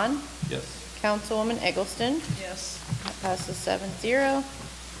 Councilman Bond. Yes. Councilwoman Eggleston. Yes. That passes 7-0.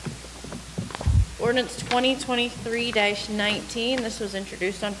 Ordinance 2023-19, this was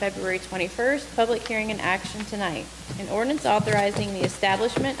introduced on February 21st. Public hearing and action tonight. An ordinance authorizing the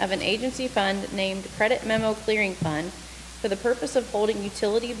establishment of an agency fund named Credit Memo Clearing Fund for the purpose of holding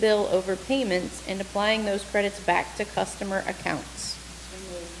utility bill overpayments and applying those credits back to customer accounts.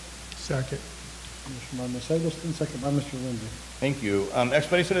 Second. Motion by Ms. Eggleston, second by Mr. Lindsay. Thank you.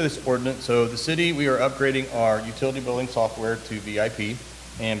 Explanation of this ordinance. So the city, we are upgrading our utility billing software to VIP.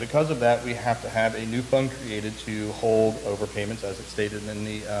 And because of that, we have to have a new fund created to hold overpayments, as it's stated in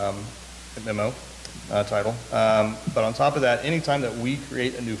the memo title. But on top of that, anytime that we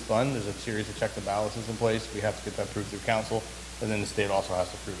create a new fund, there's a series of checks and balances in place. We have to get that approved through council, and then the state also has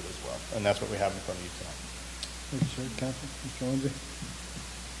to approve it as well. And that's what we have in front of you tonight. Thank you, sir. Council, Mr.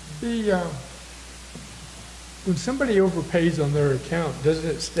 Lindsay? When somebody overpays on their account, doesn't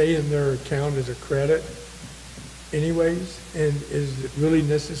it stay in their account as a credit anyways? And is it really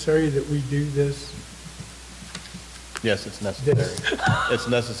necessary that we do this? Yes, it's necessary. It's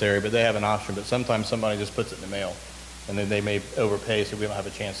necessary, but they have an option. But sometimes somebody just puts it in the mail, and then they may overpay, so we don't have a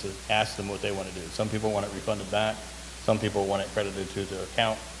chance to ask them what they want to do. Some people want it refunded back. Some people want it credited to their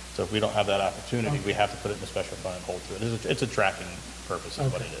account. So if we don't have that opportunity, we have to put it in a special fund and hold to it. It's a tracking purpose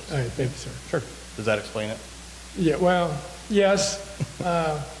is what it is. All right, thank you, sir. Sure. Does that explain it? Yeah, well, yes.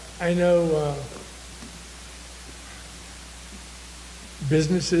 I know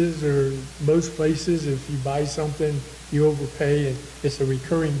businesses or most places, if you buy something, you overpay and it's a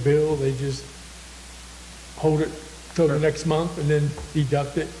recurring bill, they just hold it till the next month and then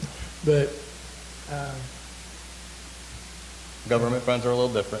deduct it. But, Government funds are a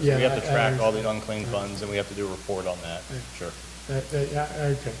little different, so Yeah, we have to track all the understand. unclaimed funds, and we have to do a report on that, sure.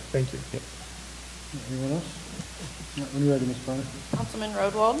 okay, thank you. Anyone else? When you're ready, Ms. Brenner. Councilman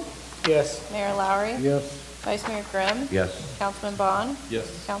Roadwald, Yes. Mayor Lowry. Yes. Vice Mayor Grimm. Yes. Councilman Bond. Yes.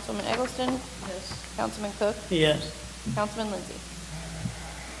 Councilman Eggleston. Yes. Councilman Cook. Yes. Councilman Lindsay.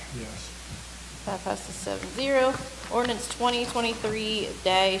 Yes. That passes 7-0. Ordinance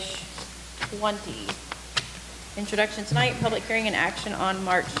 2023-20. Introduction tonight, public hearing and action on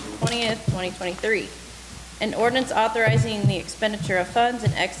March 20th, 2023. An ordinance authorizing the expenditure of funds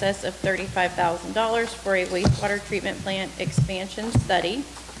in excess of $35,000 for a wastewater treatment plant expansion study.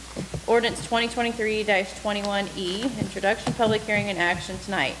 Ordinance 2023-21E, introduction, public hearing, and action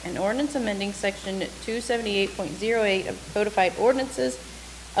tonight. An ordinance amending section 278.08 of codified ordinances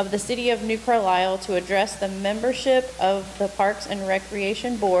of the City of New Carlisle to address the membership of the Parks and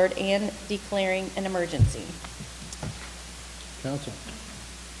Recreation Board and declaring an emergency. Council.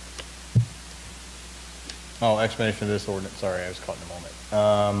 Oh, explanation of this ordinance, sorry, I was caught in a moment.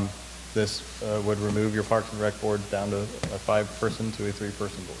 This would remove your Parks and Rec Board down to a 5-person to a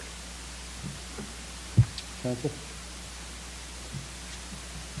 3-person board. Council.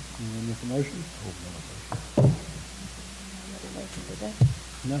 Anyone with a motion?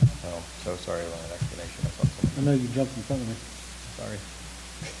 No. Oh, so sorry about that explanation. I thought I know you jumped in front of me. Sorry.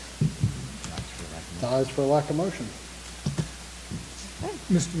 Ties for lack of motion.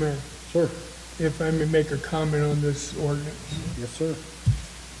 Mr. Mayor. Sir. If I may make a comment on this ordinance. Yes, sir.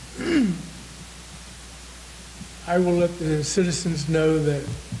 I will let the citizens know that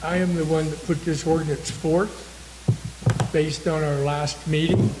I am the one that put this ordinance forth based on our last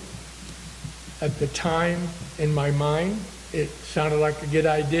meeting. At the time, in my mind, it sounded like a good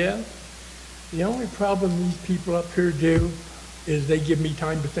idea. The only problem these people up here do is they give me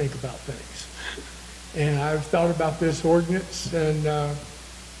time to think about things. And I've thought about this ordinance, and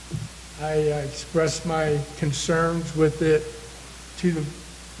I expressed my concerns with it to the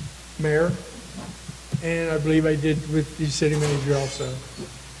mayor, and I believe I did with the city manager also.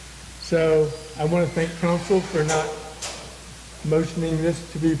 So I want to thank council for not motioning this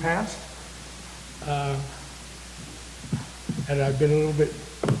to be passed. Had I been a little bit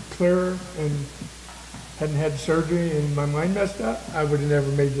clearer and hadn't had surgery and my mind messed up, I would have never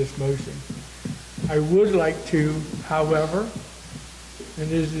made this motion. I would like to, however, and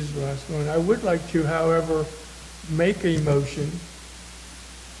this is the last one, I would like to, however, make a motion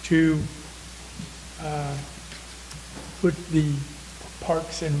to put the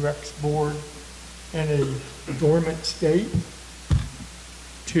Parks and Recs Board in a dormant state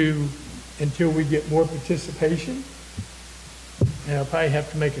until we get more participation. And I'll probably have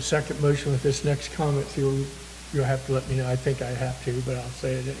to make a second motion with this next comment, so you'll have to let me know. I think I have to, but I'll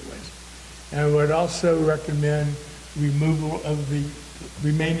say it anyways. And I would also recommend removal of the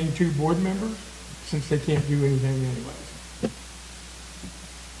remaining 2 board members, since they can't do anything anyways.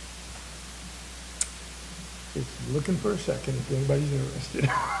 Just looking for a second if anybody's interested.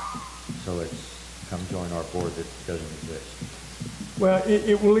 So it's come join our board that doesn't exist. Well,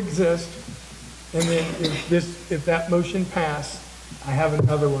 it will exist, and then if that motion passed, I have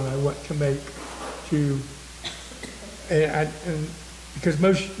another one I want to make and because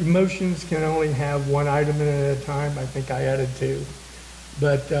most motions can only have one item in it at a time, I think I added 2.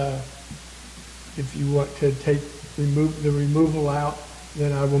 But if you want to remove the removal out,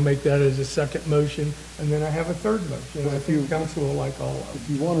 then I will make that as a second motion, and then I have a third motion. I think council will like all of them. If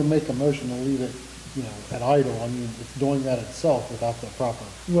you want to make a motion to leave it, at idle, I mean, it's doing that itself without the proper.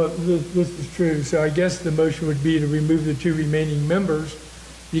 Well, this is true. So I guess the motion would be to remove the 2 remaining members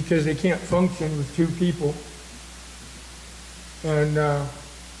because they can't function with 2 people. And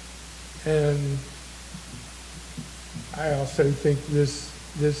I also think this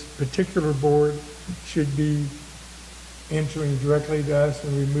particular board should be answering directly to us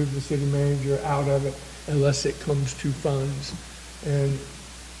and remove the city manager out of it unless it comes to funds. And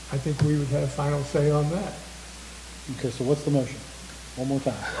I think we would have final say on that. Okay, so what's the motion? One more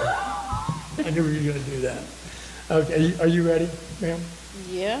time. I knew you were going to do that. Okay, are you ready, ma'am?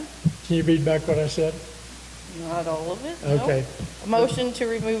 Yeah, Can you read back what I said? not all of it. Okay. Nope. A motion to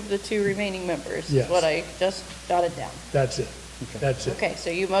remove the 2 remaining members is Yes. what I just jotted down. That's it. That's it. Okay, so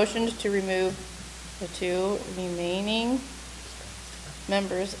you motioned to remove the 2 remaining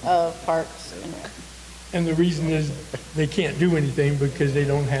members of Parks and Rec. And the reason is they can't do anything because they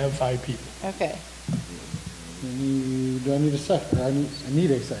don't have 5 people. Okay. Do I need a second? I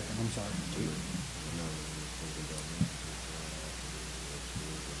need a second, I'm sorry.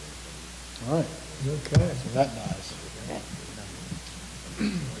 All right. Okay. So that dies.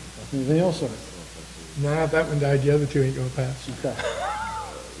 Anything else, sir? Nah, that one died, the other two ain't gonna pass. Okay.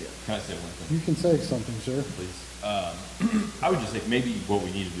 Can I say one thing? You can say something, sir. Please. I would just say maybe what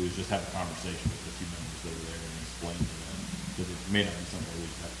we need to do is just have a conversation with the two members that are there and explain to them, because it may not be something we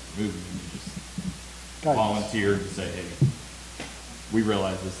just have to remove, we can just Guidance. volunteer to say, hey, we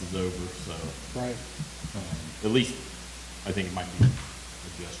realize this is over, so. Right. At least, I think it might be a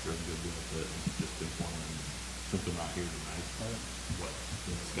gesture of goodwill to just inform them, since they're not here tonight, what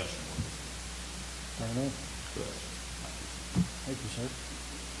the discussion was. Fair enough. Thank you, sir.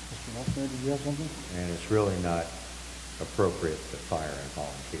 Mr. Lochner, did you have something? And it's really not appropriate to fire and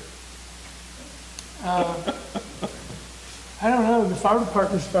volunteer. I don't know, the fire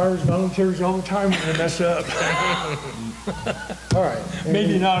department fires volunteers all the time when they mess up. All right.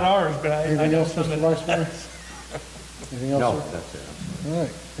 Maybe not ours, but I Anything know else, some Mr. of Vice Mayor? Anything else, No, sir? that's it. All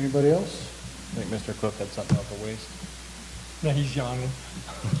right. Anybody else? I think Mr. Cook had something about the waste. No, he's yawning.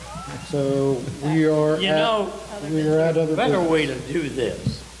 So we are You know, we are at other better business. way to do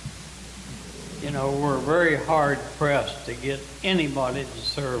this. You know, we're very hard pressed to get anybody to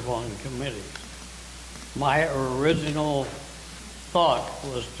serve on committees. My original thought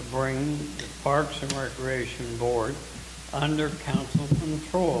was to bring the Parks and Recreation Board under council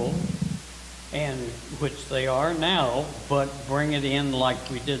control, and which they are now, but bring it in like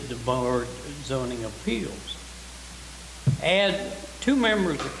we did the Board Zoning Appeals. Add 2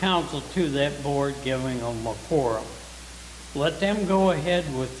 members of council to that board, giving them a quorum. Let them go ahead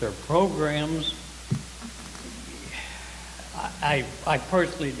with their programs. I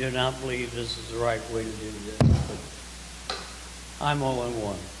personally do not believe this is the right way to do this, but I'm all in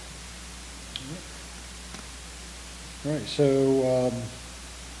one. All right, so,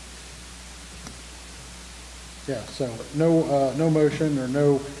 yeah, so no motion or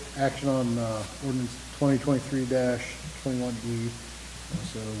no action on ordinance 2023-21E.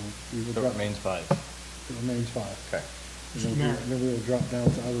 So we will So it drop. remains 5. It remains 5. Okay. And then we will drop down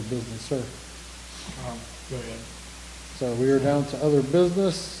to other business, sir. Go ahead. So we are down to other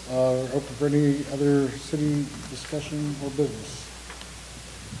business, open for any other city discussion or business.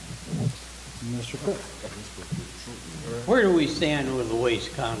 Mr. Cook. Where do we stand with the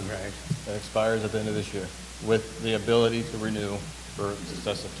waste contract? It expires at the end of this year, with the ability to renew for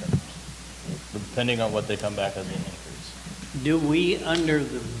successive terms, depending on what they come back as an increase. Do we, under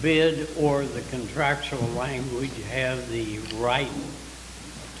the bid or the contractual language, have the right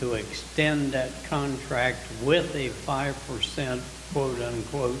to extend that contract with a 5%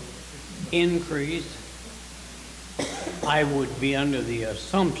 quote-unquote increase? I would be under the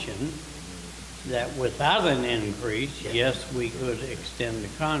assumption that without an increase, yes, we could extend the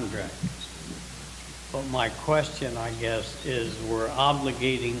contract. But my question, I guess, is we're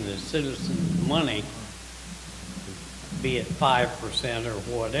obligating the citizens' money, be it 5% or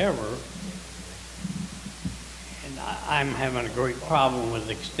whatever, and I'm having a great problem with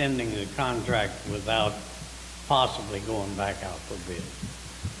extending the contract without possibly going back out for bid.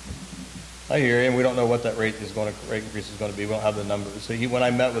 I hear you, and we don't know what that rate increase is going to be. We don't have the numbers. So when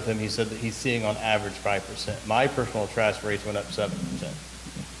I met with him, he said that he's seeing on average 5%. My personal trash rates went up 7%.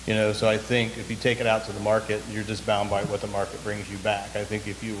 You know, so I think if you take it out to the market, you're just bound by what the market brings you back. I think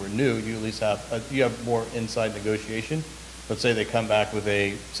if you were new, you at least have, you have more inside negotiation. Let's say they come back with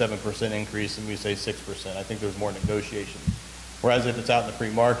a 7% increase and we say 6%. I think there's more negotiation. Whereas if it's out in the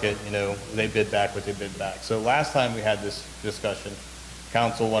free market, you know, they bid back what they bid back. So last time we had this discussion,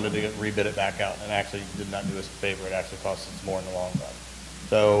 council wanted to rebid it back out and actually did not do us a favor. It actually cost us more in the long run.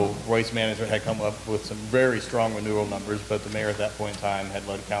 So Waste Management had come up with some very strong renewal numbers, but the mayor at that point in time had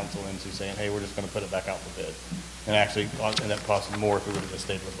led council into saying, hey, we're just going to put it back out for bid. And actually ended up costing more if we would have just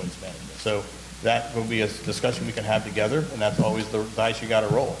stayed with Waste Management. So that will be a discussion we can have together, and that's always the dice you got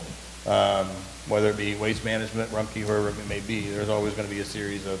to roll. Whether it be Waste Management, Rumpke, whoever it may be, there's always going to be a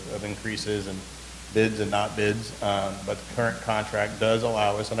series of increases and bids and not bids. But the current contract does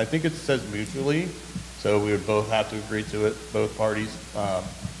allow us, and I think it says mutually, so we would both have to agree to it, both parties.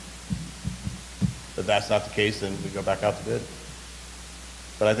 If that's not the case, then we go back out to bid.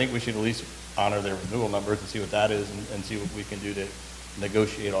 But I think we should at least honor their renewal numbers and see what that is and see what we can do to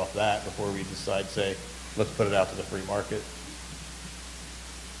negotiate off that before we decide, say, let's put it out to the free market.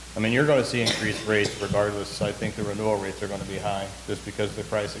 I mean, you're going to see increased rates regardless. I think the renewal rates are going to be high just because of the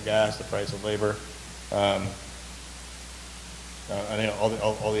price of gas, the price of labor, and all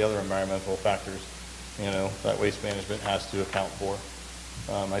the other environmental factors, you know, that Waste Management has to account for.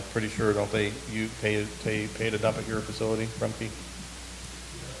 I'm pretty sure, don't they, you pay to dump at your facility, Rumpke?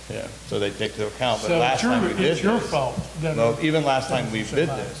 Yeah, so they take into account, but So last time we did this. it's your fault. Well, even last time we bid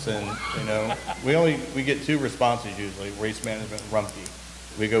this, and, you know, we get 2 responses usually, Waste Management and Rumpke.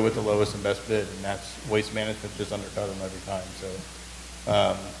 We go with the lowest and best bid, and that's, Waste Management just undercut them every time,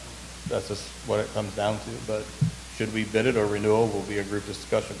 so, that's just what it comes down to, but should we bid it or renewal will be a group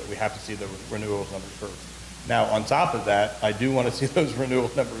discussion, but we have to see the renewals numbers first. Now, on top of that, I do want to see those renewal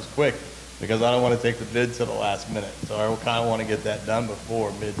numbers quick, because I don't want to take the bid to the last minute. So I kind of want to get that done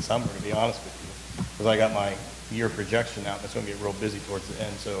before midsummer, to be honest with you, because I got my year projection out, and it's going to get real busy towards the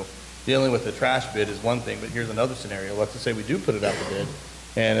end. So dealing with the trash bid is one thing, but here's another scenario. Let's just say we do put it out to bid,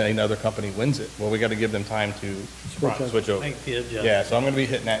 and another company wins it. Well, we got to give them time to switch over. Make the adjustment. Yeah, so I'm going to be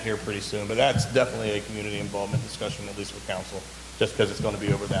hitting that here pretty soon, but that's definitely a community involvement discussion, at least with council, just because it's going to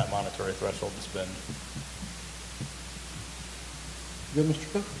be over that monetary threshold to spend. Good,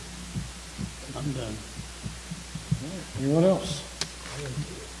 Mr. Cook? I'm done. Anyone else?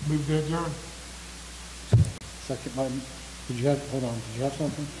 Move to adjourn. Second by, did you have, hold on, did you have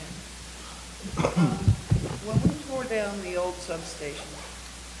something? When we tore down the old substation,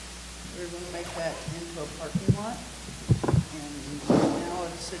 we were gonna make that into a parking lot, and now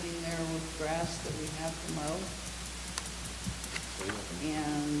it's sitting there with grass that we have to mow.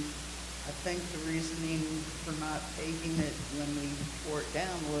 And I think the reasoning for not paving it when we tore it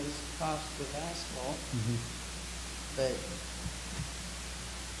down was cost of asphalt. But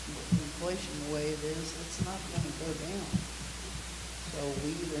with inflation the way it is, it's not gonna go down. So we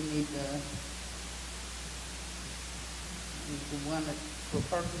either need to want it for a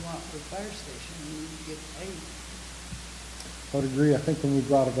parking lot for the fire station, and we need to get paid. I would agree. I think when we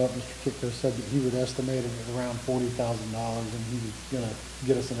brought it up, Mr. Kickler said that he would estimate it at around $40,000, and he was gonna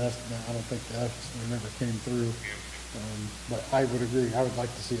get us an estimate. I don't think the estimate never came through. But I would agree. I would like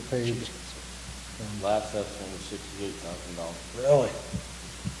to see it paid. Last estimate was $68,000. Really?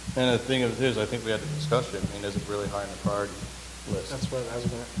 And the thing of it is, I think we had the discussion, I mean, is it really high on the priority list? That's what I was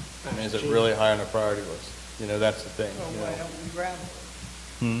gonna. I mean, is it really high on the priority list? You know, that's the thing, So you why know. don't we gravel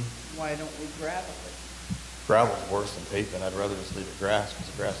it? Why don't we gravel it? Gravel's worse than pavement. I'd rather just leave it grass, because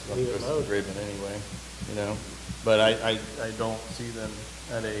the grass is up Leave it to mowed. the pavement anyway, you know? But I don't see them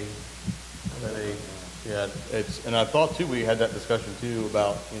at a, yeah, it's, and I thought too, we had that discussion too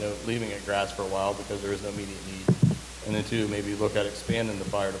about, you know, leaving it grass for a while because there is no immediate need. And then too, maybe look at expanding the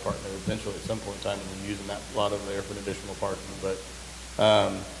fire department eventually at some point in time and then using that lot over there for an additional parking. But,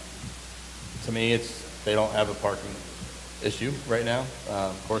 to me, they don't have a parking issue right now.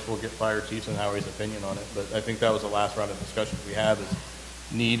 Of course, we'll get fire chiefs and Howie's opinion on it, but I think that was the last round of discussions we have is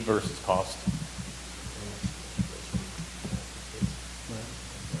need versus cost.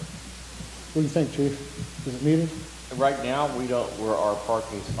 What do you think, Chief? Is it needed? Right now, our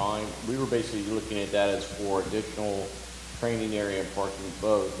parking's fine. We were basically looking at that as for additional training area and parking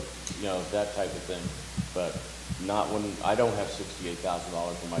both, you know, that type of thing. But not when, I don't have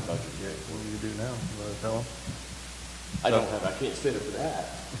 $68,000 in my budget here. What do you do now? You want to tell them? I can't spend it for that.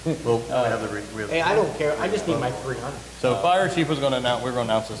 Well, we have the. Hey, I don't care. I just need my 300. So fire chief was going to announce, we're going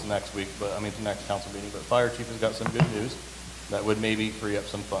to announce this next week, but, I mean, the next council meeting, but fire chief has got some good news that would maybe free up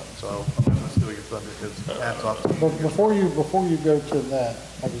some funds. So I'm going to steal your thunder because hats off to you. But before you go to that,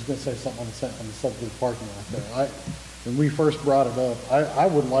 I was gonna say something on the subject of the parking lot there. When we first brought it up, I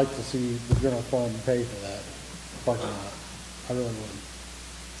would like to see the general fund pay for that parking lot. I really would.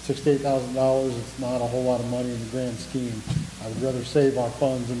 $68,000, it's not a whole lot of money in the grand scheme. I would rather save our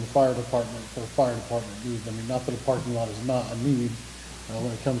funds in the fire department for fire department needs. I mean, not that a parking lot is not a need,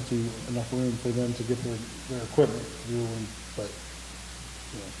 when it comes to enough room for them to get their equipment to do, but,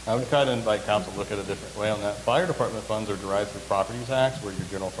 I would kind of invite council to look at a different way on that. Fire department funds are derived through property tax, where your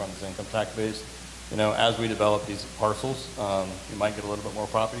general fund is income tax based. You know, as we develop these parcels, you might get a little bit more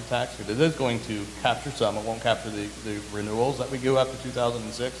property tax. It is going to capture some. It won't capture the renewals that we go after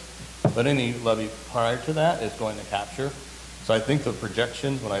 2006, but any levy prior to that is going to capture. So I think the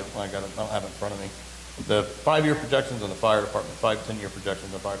projections, I don't have it in front of me, the 5-year projections on the fire department, 5-10-year projections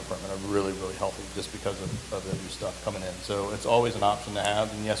on the fire department are really, really healthy just because of the new stuff coming in. So it's always an option to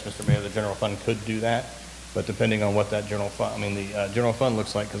have. And yes, Mr. Mayor, the general fund could do that. But depending on what that general fund, the general fund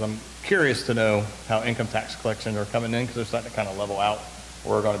looks like, because I'm curious to know how income tax collections are coming in, because they're starting to kind of level out.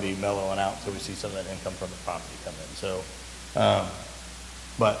 We're going to be mellowing out until we see some of that income from the property come in. So,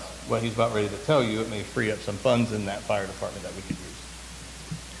 but what he's about ready to tell you, it may free up some funds in that fire department that we could use.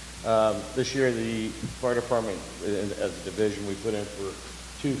 This year, the fire department, as a division, we put in for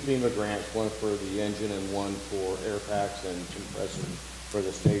 2 FEMA grants, one for the engine and one for air packs and compressor for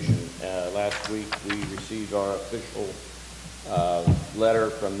the station. Last week, we received our official letter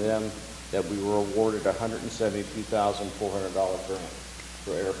from them that we were awarded a $172,400 grant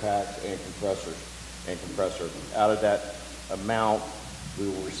for air packs and compressors and compressor. Out of that amount, we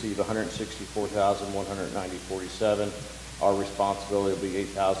will receive $164,190.47. Our responsibility will be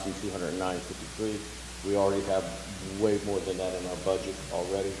 $8,209.53. We already have way more than that in our budget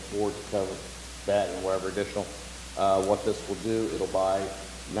already for to cover that and whatever additional. What this will do, it'll buy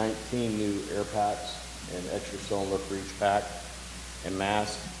 19 new air packs and extra cylinder for each pack and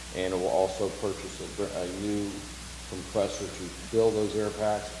mask, and it will also purchase a new compressor to fill those air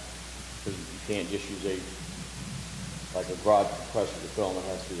packs, because you can't just use a garage compressor to fill them. It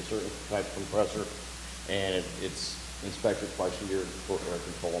has to be a certain type of compressor, and it's inspected twice a year for air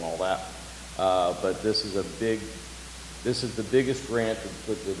control and all that. But this is the biggest grant that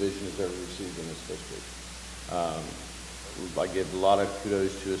the division has ever received in this district. I give a lot of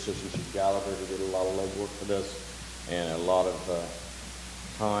kudos to Assistant Chief Gallagher, who did a lot of legwork for this and a lot of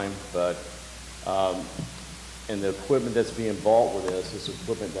time. But and the equipment that's being bought with this is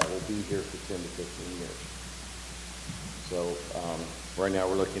equipment that will be here for 10 to 15 years. So right now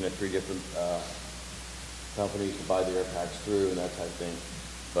we're looking at 3 different companies to buy the air packs through and that type of thing.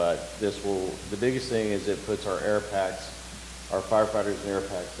 But this will, the biggest thing is it puts our air packs, our firefighters and air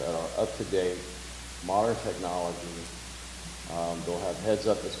packs that are up to date, modern technology. They'll have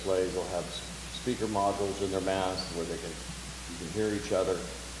heads-up displays. They'll have speaker modules in their masks where you can hear each other.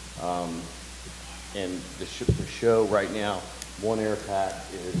 And the show right now, one air pack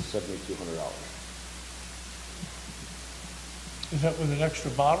is $7,200. Is that with an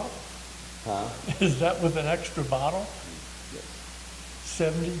extra bottle? Huh? Is that with an extra bottle? Yes.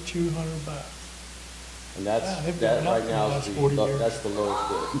 $7,200. And that's, they've that gone up right in now the is last the, 40 years. that's the lowest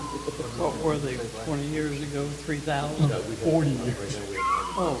bid. What were they, 20 years ago, 3,000? 40 years.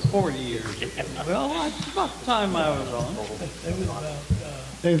 Oh, 40 years. Well, that's about the time I was on. It was about,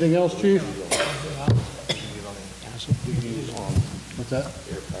 Anything else, Chief? What's that? All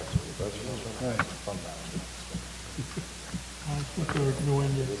right. I think they're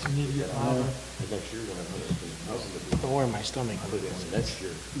ignoring you. You need to get louder. Don't worry, my stomach Next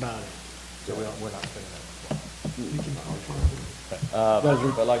year. about it. So we're not spending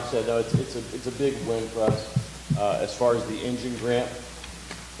But like I said, no, it's a big win for us. As far as the engine grant,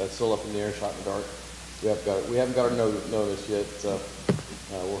 that's still up in the air, shot in the dark. We haven't got our notice yet.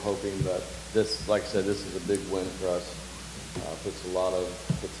 We're hoping, but this, like I said, this is a big win for us. Puts a lot of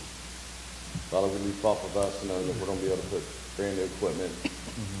relief off of us to know that we're going to be able to put brand new equipment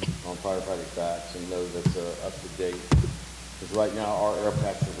on firefighting backs and know that's up to date. Because right now our air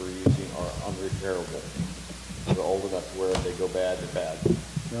packs that we're using are unrepairable. They're old enough to where if they go bad, they're bad.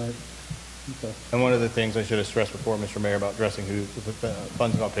 Right. Okay. And one of the things I should have stressed before, Mr. Mayor, about addressing who the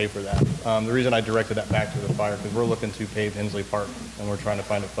funds going to pay for that. The reason I directed that back to the fire, because we're looking to pave Hensley Park, and we're trying to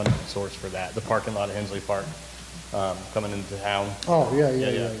find a funding source for that. The parking lot of Hensley Park coming into town. Oh, yeah.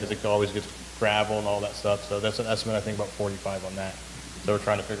 Because it always gets gravel and all that stuff. So that's an estimate, I think, about 45 on that. So we're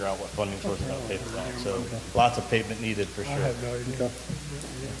trying to figure out what funding source is going to pay for that. So lots of pavement needed for sure. I have no idea. Okay.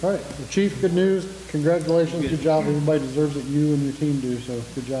 All right. Well, Chief, good news. Congratulations. Good job. Everybody deserves it. You and your team do, so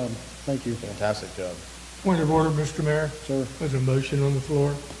good job. Thank you. Fantastic job. Point of order, Mr. Mayor. Sir. There's a motion on the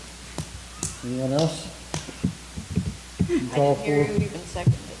floor. Anyone else? I didn't hear who even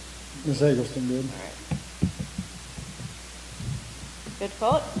seconded. Ms. Eggleston did. All right. Good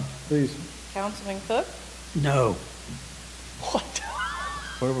call it. Please. Councilman Cook? No.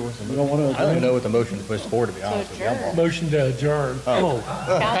 Whatever was the We don't want to. I don't know what the motion to push forward, to be honest with you. I'm adjourn. lost. Motion to adjourn. Oh.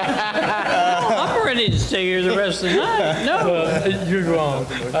 I'm ready to stay here the rest of the night. No. You're wrong.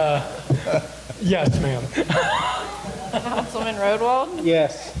 Yes, ma'am. Councilman Roadwall?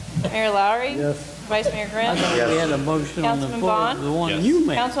 Yes. Mayor Lowry? Yes. Vice Mayor Grimm? We had a motion on the Councilman floor, Bond? the one you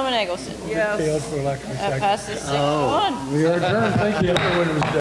made. Councilman Eggleston? Failed for lack of a That second. passes 6-1. We are adjourned. Thank you.